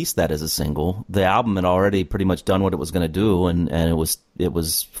they released that as a single, the album had already pretty much done what it was going to do, and it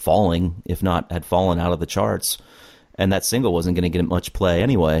was falling, if not had fallen out of the charts, and that single wasn't going to get much play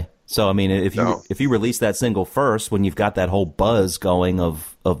anyway. So I mean, if you release that single first, when you've got that whole buzz going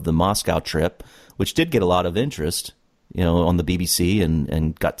of the Moscow trip, which did get a lot of interest, on the BBC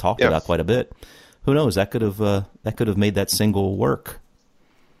and got talked about quite a bit. Who knows? That could have made that single work.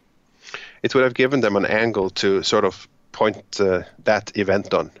 It would have given them an angle to sort of point that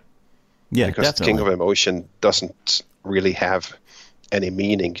event on. Yeah, because definitely. King of Emotion doesn't really have any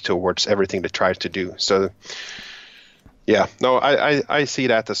meaning towards everything they tried to do. So, yeah, no, I see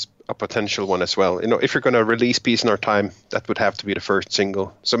that as a potential one as well. If you're going to release Peace in Our Time, that would have to be the first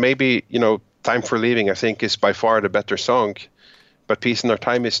single. So maybe, Time for Leaving, I think, is by far the better song, but Peace in Our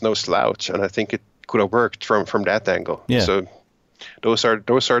Time is no slouch, and I think it could have worked from that angle. Yeah. So those are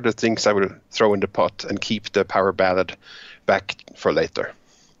the things I would throw in the pot and keep the power ballad back for later.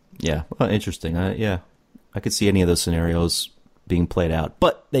 Yeah, well, interesting. I could see any of those scenarios being played out,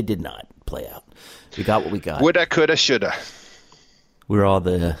 but they did not play out. We got what we got. Woulda, coulda, shoulda. We're all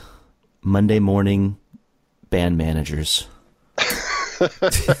the Monday morning band managers.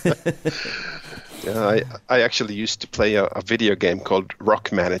 Yeah, I actually used to play a video game called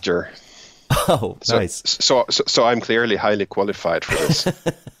Rock Manager. Oh, nice. So I'm clearly highly qualified for this.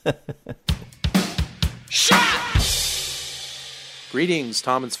 Greetings,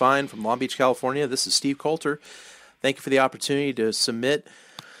 Tom and Svein from Long Beach, California. This is Steve Coulter. Thank you for the opportunity to submit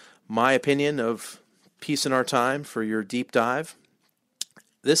my opinion of Peace in Our Time for your deep dive.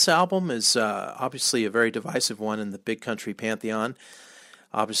 This album is obviously a very divisive one in the big country pantheon.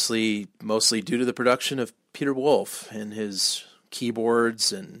 Obviously, mostly due to the production of Peter Wolf and his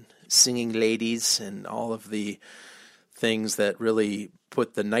keyboards and singing ladies and all of the things that really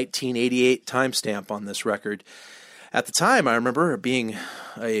put the 1988 timestamp on this record. At the time, I remember being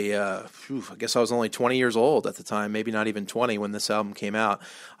I guess I was only 20 years old at the time, maybe not even 20 when this album came out.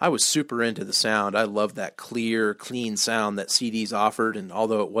 I was super into the sound. I loved that clear, clean sound that CDs offered, and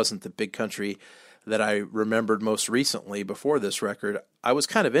although it wasn't the big country that I remembered most recently before this record, I was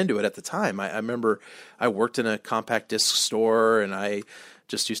kind of into it at the time. I remember I worked in a compact disc store, and I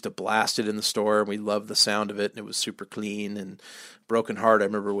just used to blast it in the store, and we loved the sound of it, and it was super clean. And Broken Heart, I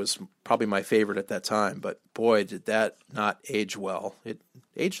remember, was probably my favorite at that time, but boy, did that not age well. It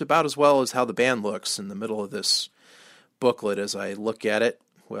aged about as well as how the band looks in the middle of this booklet as I look at it.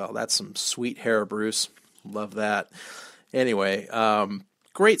 Well, that's some sweet hair, Bruce. Love that. Anyway,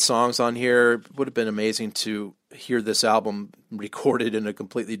 great songs on here. It would have been amazing to hear this album recorded in a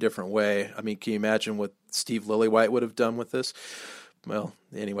completely different way. I mean, can you imagine what Steve Lillywhite would have done with this? Well,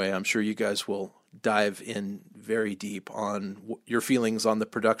 anyway, I'm sure you guys will dive in very deep on your feelings on the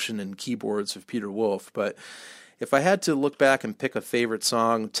production and keyboards of Peter Wolf. But if I had to look back and pick a favorite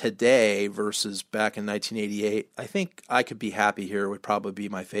song today versus back in 1988, I think I Could Be Happy Here would probably be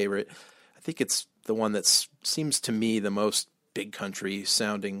my favorite. I think it's the one that seems to me the most big country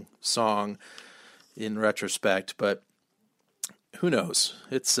sounding song in retrospect, but who knows?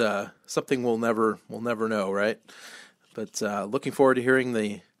 It's something we'll never know, right? But looking forward to hearing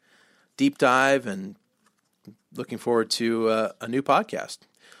the deep dive and looking forward to a new podcast.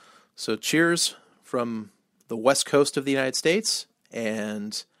 So cheers from the West Coast of the United States,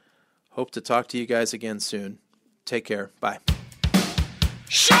 and hope to talk to you guys again soon. Take care. Bye.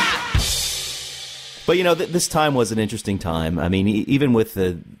 But, this time was an interesting time. I mean, even with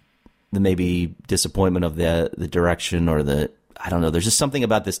the maybe disappointment of the direction or I don't know, there's just something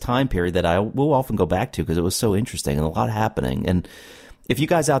about this time period that I will often go back to because it was so interesting and a lot happening. And if you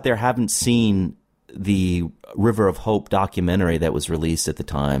guys out there haven't seen the River of Hope documentary that was released at the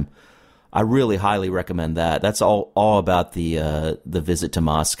time, I really highly recommend that. That's all about the visit to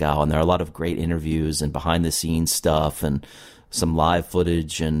Moscow, and there are a lot of great interviews and behind-the-scenes stuff and some live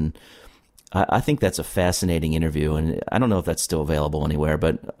footage, and I think that's a fascinating interview, and I don't know if that's still available anywhere,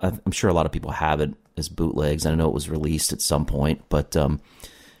 but I'm sure a lot of people have it as bootlegs. I know it was released at some point, but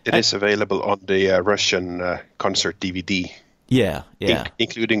it is available on the Russian concert DVD. Yeah.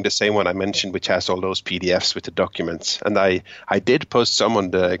 Including the same one I mentioned, which has all those PDFs with the documents. And I did post some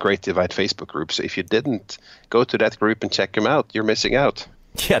on the Great Divide Facebook group, so if you didn't go to that group and check them out, you're missing out.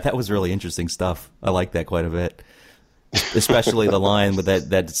 Yeah, that was really interesting stuff. I like that quite a bit. Especially the line with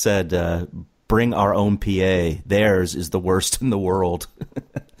that said, bring our own PA. Theirs is the worst in the world.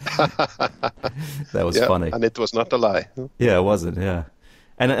 That was funny. And it was not a lie. Yeah, it wasn't, yeah.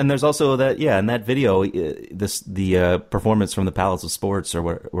 And there's also that, in that video, the performance from the Palace of Sports or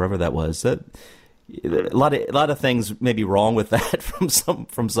wherever that was. That a lot of things may be wrong with that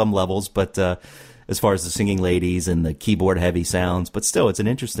from some levels, but as far as the singing ladies and the keyboard heavy sounds, but still, it's an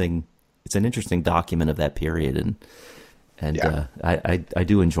interesting document of that period, and I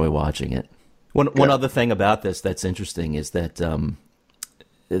do enjoy watching it. One other thing about this that's interesting is that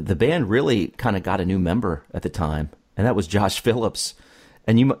the band really kind of got a new member at the time, and that was Josh Phillips.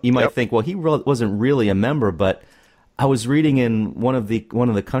 And you might think, well, he wasn't really a member, but I was reading in one of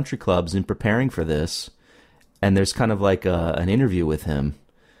the country clubs in preparing for this, and there's kind of like an interview with him,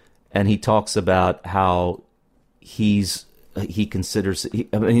 and he talks about how he considers.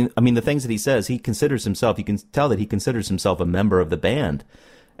 I mean, the things that he says, he considers himself. You can tell that he considers himself a member of the band,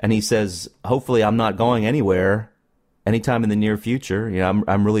 and he says, "Hopefully, I'm not going anywhere anytime in the near future. You know,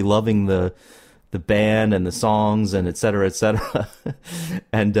 I'm really loving the band and the songs and et cetera, et cetera."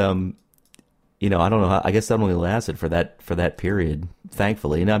 And you know, I don't know. I guess that only lasted for that period.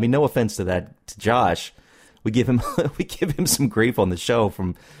 Thankfully, you know, I mean, no offense to Josh. We give him some grief on the show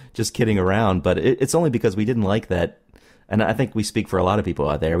from just kidding around, but it's only because we didn't like that. And I think we speak for a lot of people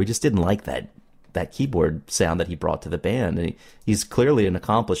out there. We just didn't like that keyboard sound that he brought to the band. And he's clearly an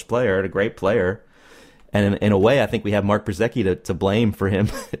accomplished player and a great player. And in a way, I think we have Mark Brzezicki to blame for him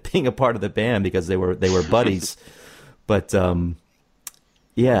being a part of the band because they were buddies. But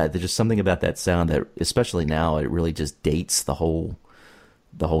yeah, there's just something about that sound that, especially now, it really just dates the whole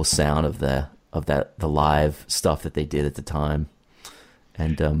sound of the live stuff that they did at the time.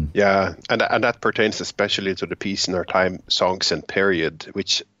 And yeah, and that pertains especially to the Peace in Our Time songs and period,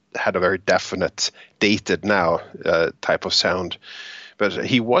 which had a very definite, dated now type of sound. But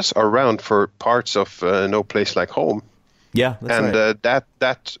he was around for parts of No Place Like Home. Yeah, that's right.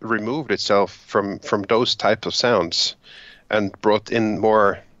 That removed itself from those types of sounds and brought in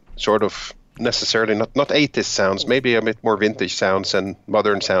more sort of necessarily not 80s sounds, maybe a bit more vintage sounds and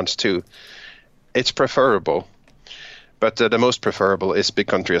modern sounds too. It's preferable. But the most preferable is Big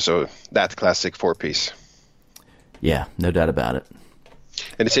Country, so that classic 4-piece. Yeah, no doubt about it.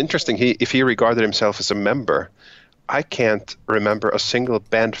 And it's interesting, if he regarded himself as a member, I can't remember a single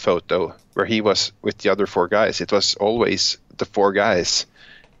band photo where he was with the other 4 guys. It was always the 4 guys,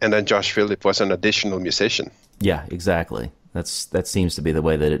 and then Josh Phillip was an additional musician. Yeah, exactly. That seems to be the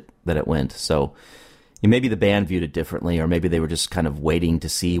way that it went. So maybe the band viewed it differently, or maybe they were just kind of waiting to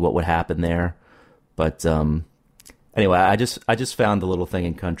see what would happen there. But anyway, I just found the little thing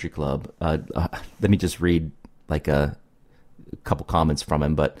in Country Club. Let me just read like a couple comments from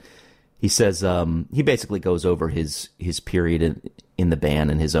him. But he says he basically goes over his period in the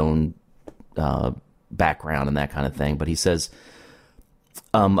band and his own background and that kind of thing. But he says,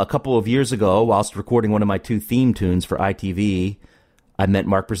 a couple of years ago, whilst recording one of my 2 theme tunes for ITV, I met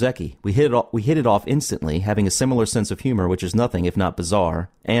Mark Brzezicki. We hit it off instantly, having a similar sense of humor, which is nothing if not bizarre,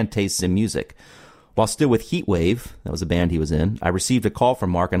 and tastes in music. While still with Heatwave, that was a band he was in, I received a call from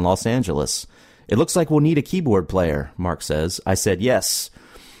Mark in Los Angeles. "It looks like we'll need a keyboard player," Mark says. I said yes.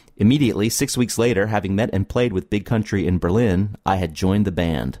 Immediately, 6 weeks later, having met and played with Big Country in Berlin, I had joined the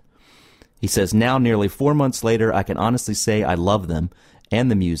band. He says, now, nearly 4 months later, I can honestly say I love them and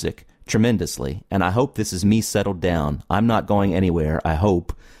the music tremendously, and I hope this is me settled down. I'm not going anywhere, I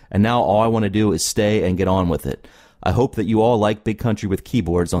hope, and now all I want to do is stay and get on with it. I hope that you all like Big Country with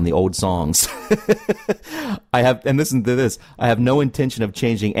keyboards on the old songs. And listen to this, I have no intention of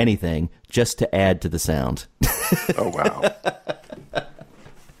changing anything, just to add to the sound. Oh, wow.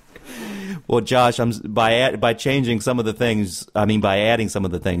 Well, Josh, by changing some of the things, by adding some of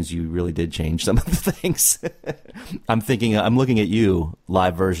the things, you really did change some of the things. I'm looking at you,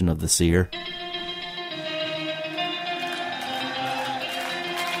 live version of The Seer.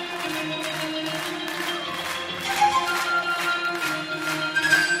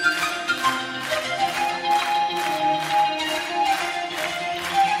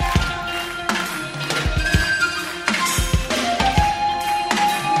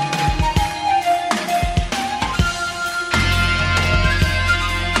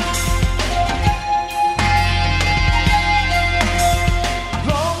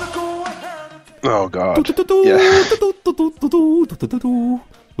 Oh, God. Yeah.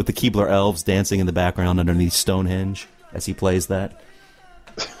 With the Keebler elves dancing in the background underneath Stonehenge as he plays that.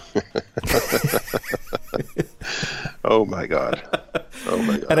 Oh, my God. Oh,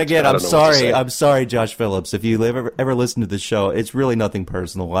 my God. And again, I'm sorry, Josh Phillips. If you ever listen to the show, it's really nothing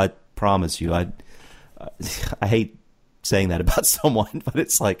personal. I promise you. I hate saying that about someone, but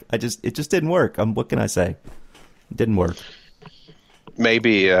it's like, it just didn't work. What can I say? It didn't work.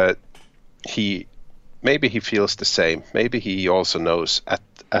 Maybe he feels the same. Maybe he also knows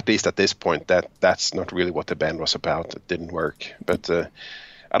at least at this point that that's not really what the band was about. It didn't work. But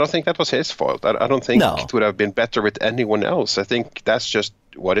I don't think that was his fault. I don't think it would have been better with anyone else. I think that's just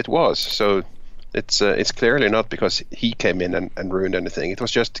what it was. So it's clearly not because he came in and ruined anything. It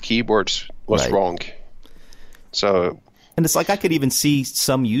was just the keyboards was wrong. So, and it's like I could even see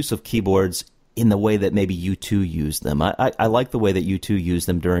some use of keyboards in the way that maybe U2 used them. I like the way that U2 used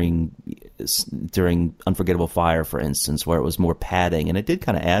them during Unforgettable Fire, for instance, where it was more padding, and it did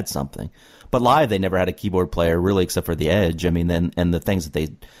kind of add something. But live, they never had a keyboard player, really, except for the Edge. And the things that they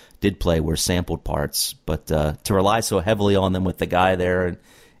did play were sampled parts. But to rely so heavily on them with the guy there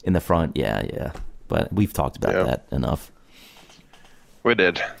in the front, yeah. But we've talked about that enough. We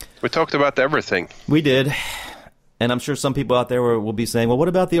did. We talked about everything. We did. And I'm sure some people out there will be saying, well, what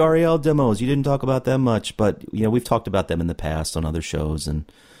about the REL demos? You didn't talk about them much. But, we've talked about them in the past on other shows. And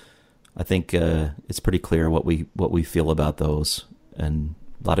I think it's pretty clear what we feel about those. And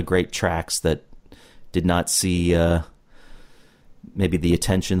a lot of great tracks that did not see maybe the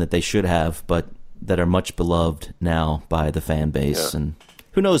attention that they should have, but that are much beloved now by the fan base. And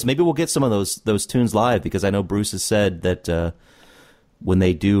who knows, maybe we'll get some of those tunes live, because I know Bruce has said that when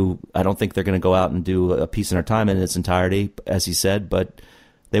they do, I don't think they're going to go out and do A Piece in Our Time in its entirety, as he said, but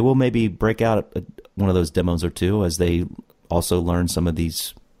they will maybe break out one of those demos or two as they also learn some of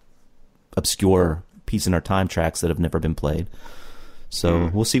these obscure Piece in Our Time tracks that have never been played. So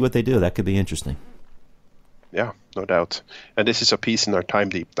we'll see what they do. That could be interesting. Yeah, no doubt. And this is A Piece in Our Time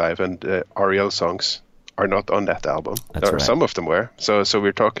deep dive, and REL songs are not on that album. That's right. Some of them were. So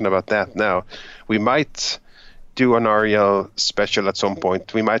we're talking about that now. We might do an REL special at some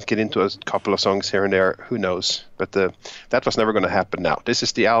point. We might get into a couple of songs here and there. Who knows? But that was never going to happen now. This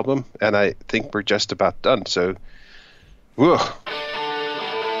is the album, and I think we're just about done. So, whoa.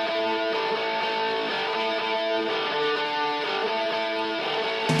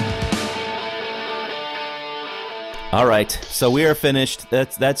 All right, so we are finished.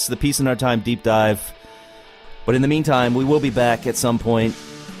 That's the Piece in Our Time deep dive. But in the meantime, we will be back at some point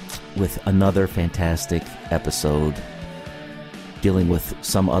with another fantastic episode dealing with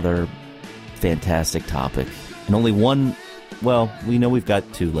some other fantastic topic. And only one, well, we know we've got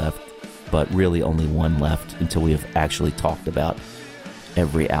two left, but really only one left until we have actually talked about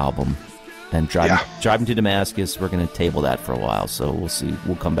every album. And driving to Damascus, we're going to table that for a while, so we'll see.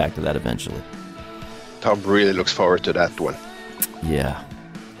 We'll come back to that eventually. Tom really looks forward to that one. Yeah.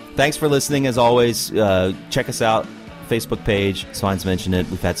 Thanks for listening, as always. Check us out. Facebook page. Svein's mentioned it.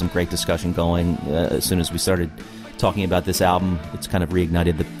 We've had some great discussion going. As soon as we started talking about this album, it's kind of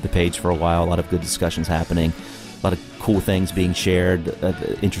reignited the page for a while. A lot of good discussions happening. A lot of cool things being shared.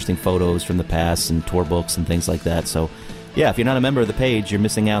 Interesting photos from the past and tour books and things like that. So, yeah, if you're not a member of the page, you're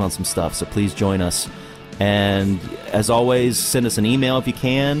missing out on some stuff. So please join us. And as always, send us an email if you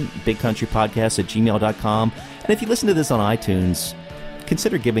can, bigcountrypodcast@gmail.com. And if you listen to this on iTunes,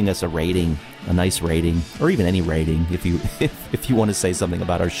 consider giving us a rating, a nice rating, or even any rating if you want to say something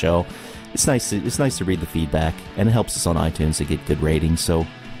about our show. It's nice to read the feedback, and it helps us on iTunes to get good ratings. So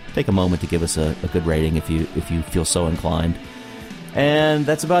take a moment to give us a good rating if you feel so inclined. And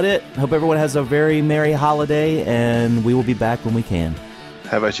that's about it. Hope everyone has a very merry holiday, and we will be back when we can.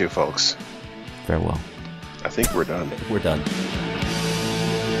 How about you, folks? Farewell. I think we're done. We're done.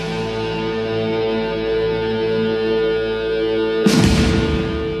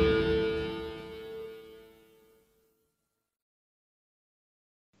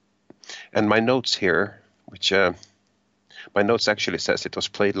 And my notes here, which my notes actually says it was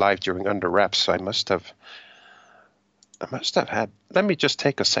played live during Under Wraps, so I must have had. Let me just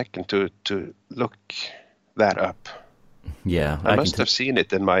take a second to look that up. Yeah, I must have seen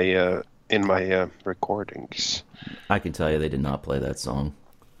it in my recordings. I can tell you they did not play that song.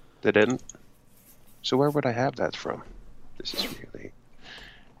 They didn't? So where would I have that from? This is really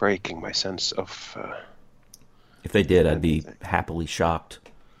breaking my sense of... if they did, I'd be happily shocked.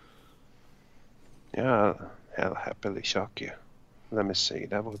 Yeah, I'll happily shock you. Let me see.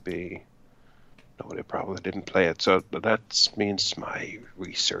 That would be... No, they probably didn't play it. So that means my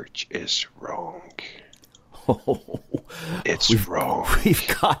research is wrong. It's wrong. We've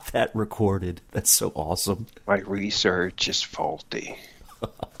got that recorded. That's so awesome. My research is faulty.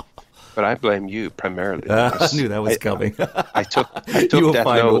 But I blame you primarily. I knew that was coming. I took you that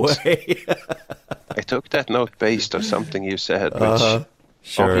find note. A way. I took that note based on something you said, which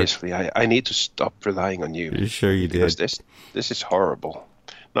sure. Obviously I need to stop relying on you. Sure you did. Because this is horrible.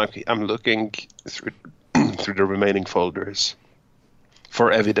 Now, I'm looking through the remaining folders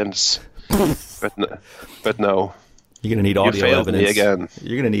for evidence. But no. You're going to need audio you failed evidence. Me again.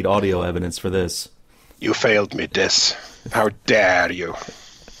 You're going to need audio evidence for this. You failed me, Dis. How dare you?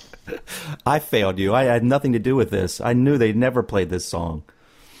 I failed you. I had nothing to do with this. I knew they never played this song.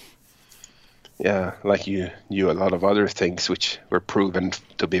 Yeah, like you knew a lot of other things which were proven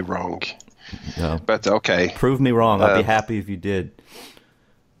to be wrong. No. But okay. Prove me wrong. I'd be happy if you did.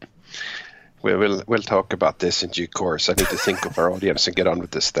 We'll talk about this in due course. I need to think of our audience and get on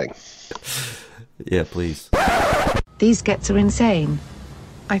with this thing. Yeah, please. These gets are insane.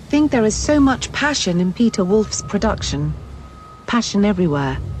 I think there is so much passion in Peter Wolf's production. Passion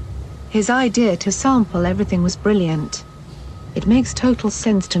everywhere. His idea to sample everything was brilliant. It makes total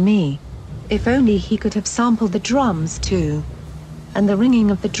sense to me. If only he could have sampled the drums too. and the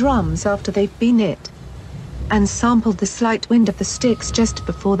ringing of the drums after they've been hit, and sampled the slight wind of the sticks just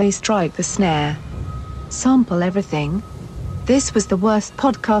before they strike the snare. Sample everything. This was the worst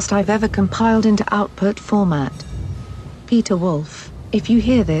podcast I've ever compiled into output format. Peter Wolf, if you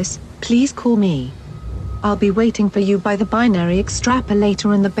hear this, please call me. I'll be waiting for you by the binary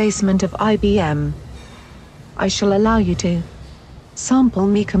extrapolator in the basement of IBM. I shall allow you to sample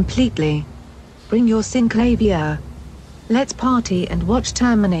me completely. Bring your synclavier. Let's party and watch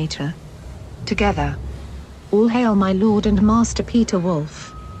Terminator together. All hail my lord and master Peter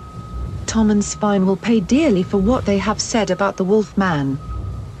Wolf. Tom and Spine will pay dearly for what they have said about the Wolf Man.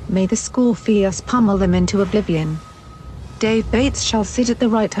 May the Scorpius pummel them into oblivion. Dave Bates shall sit at the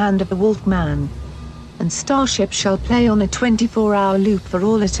right hand of the Wolf Man, and Starship shall play on a 24-hour loop for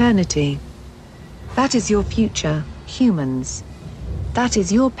all eternity. That is your future, humans. That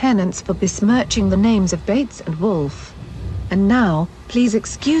is your penance for besmirching the names of Bates and Wolf. And now, please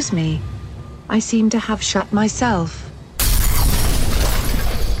excuse me. I seem to have shut myself.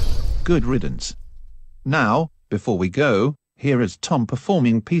 Good riddance. Now, before we go, here is Tom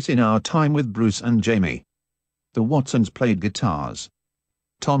performing Peace in Our Time with Bruce and Jamie. The Watsons played guitars.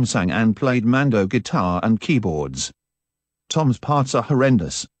 Tom sang and played Mando guitar and keyboards. Tom's parts are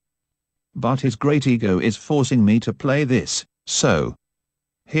horrendous, but his great ego is forcing me to play this, so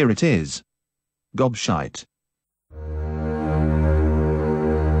here it is. Gobshite.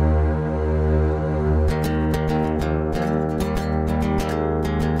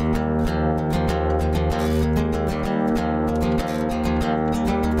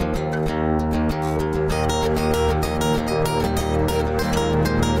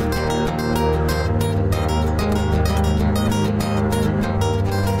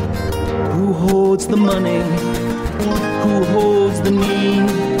 Who holds the money? Who holds the need?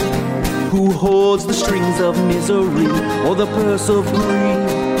 Who holds the strings of misery or the purse of greed?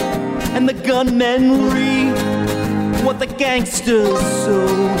 And the gunmen reap what the gangsters sow,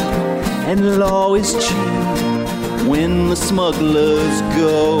 and law is cheap when the smugglers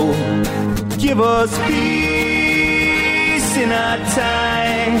go. Give us peace in our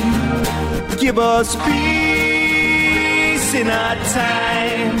time. Give us peace in our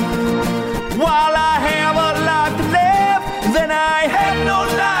time. While I have a life to live, then I have no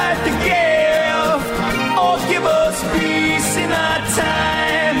life to give. Oh, give us peace in our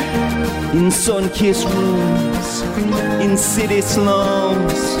time. In sun-kissed rooms, in city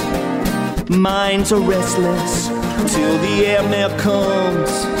slums, minds are restless till the airmail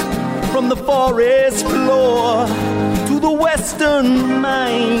comes. From the forest floor to the western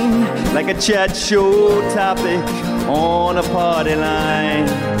mine, like a chat show topic on a party line.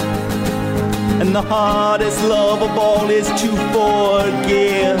 And the hardest love of all is to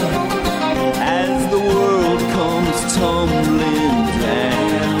forgive as the world comes tumbling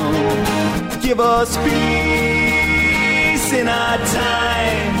down. Give us peace in our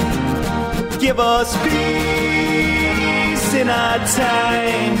time. Give us peace in our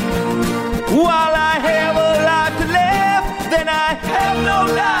time. While I have a life to live, then I have no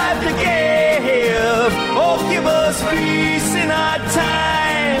life to give. Oh, give us peace in our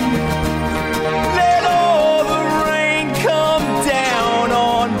time. Let all the rain come down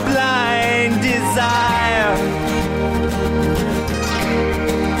on blind desire.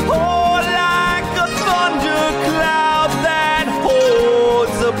 Oh, like a thundercloud that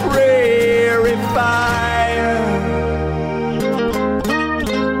holds a prairie fire.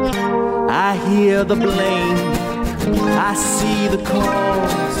 I hear the blame, I see the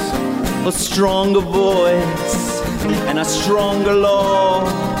cause, a stronger voice and a stronger law.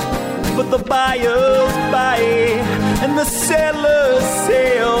 But the buyers buy and the sellers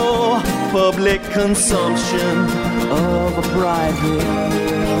sell. Public consumption of a private.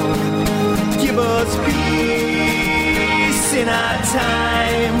 Give us peace in our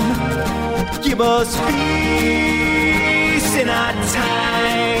time. Give us peace in our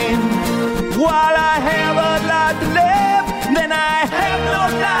time. While I have a life to live, then I have no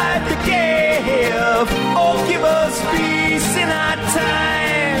life to give. Oh, give us peace in our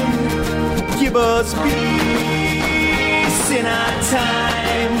time. Give us peace in our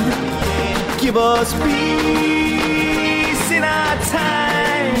time. Give us peace in our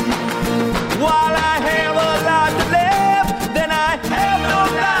time. While I have a life to live, then I have no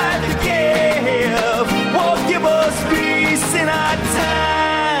life to give. Oh, give us peace in our time.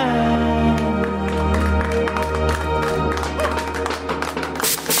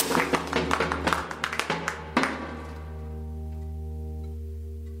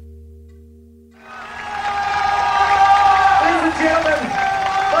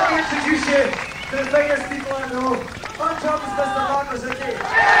 To the biggest people I know, on top is Mr. Rock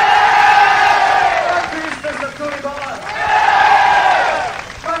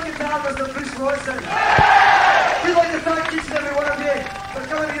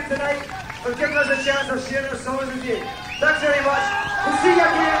for giving us a chance of sharing our songs with you. Thanks very much. We'll see you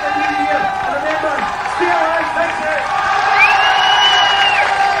again in the new year. And remember,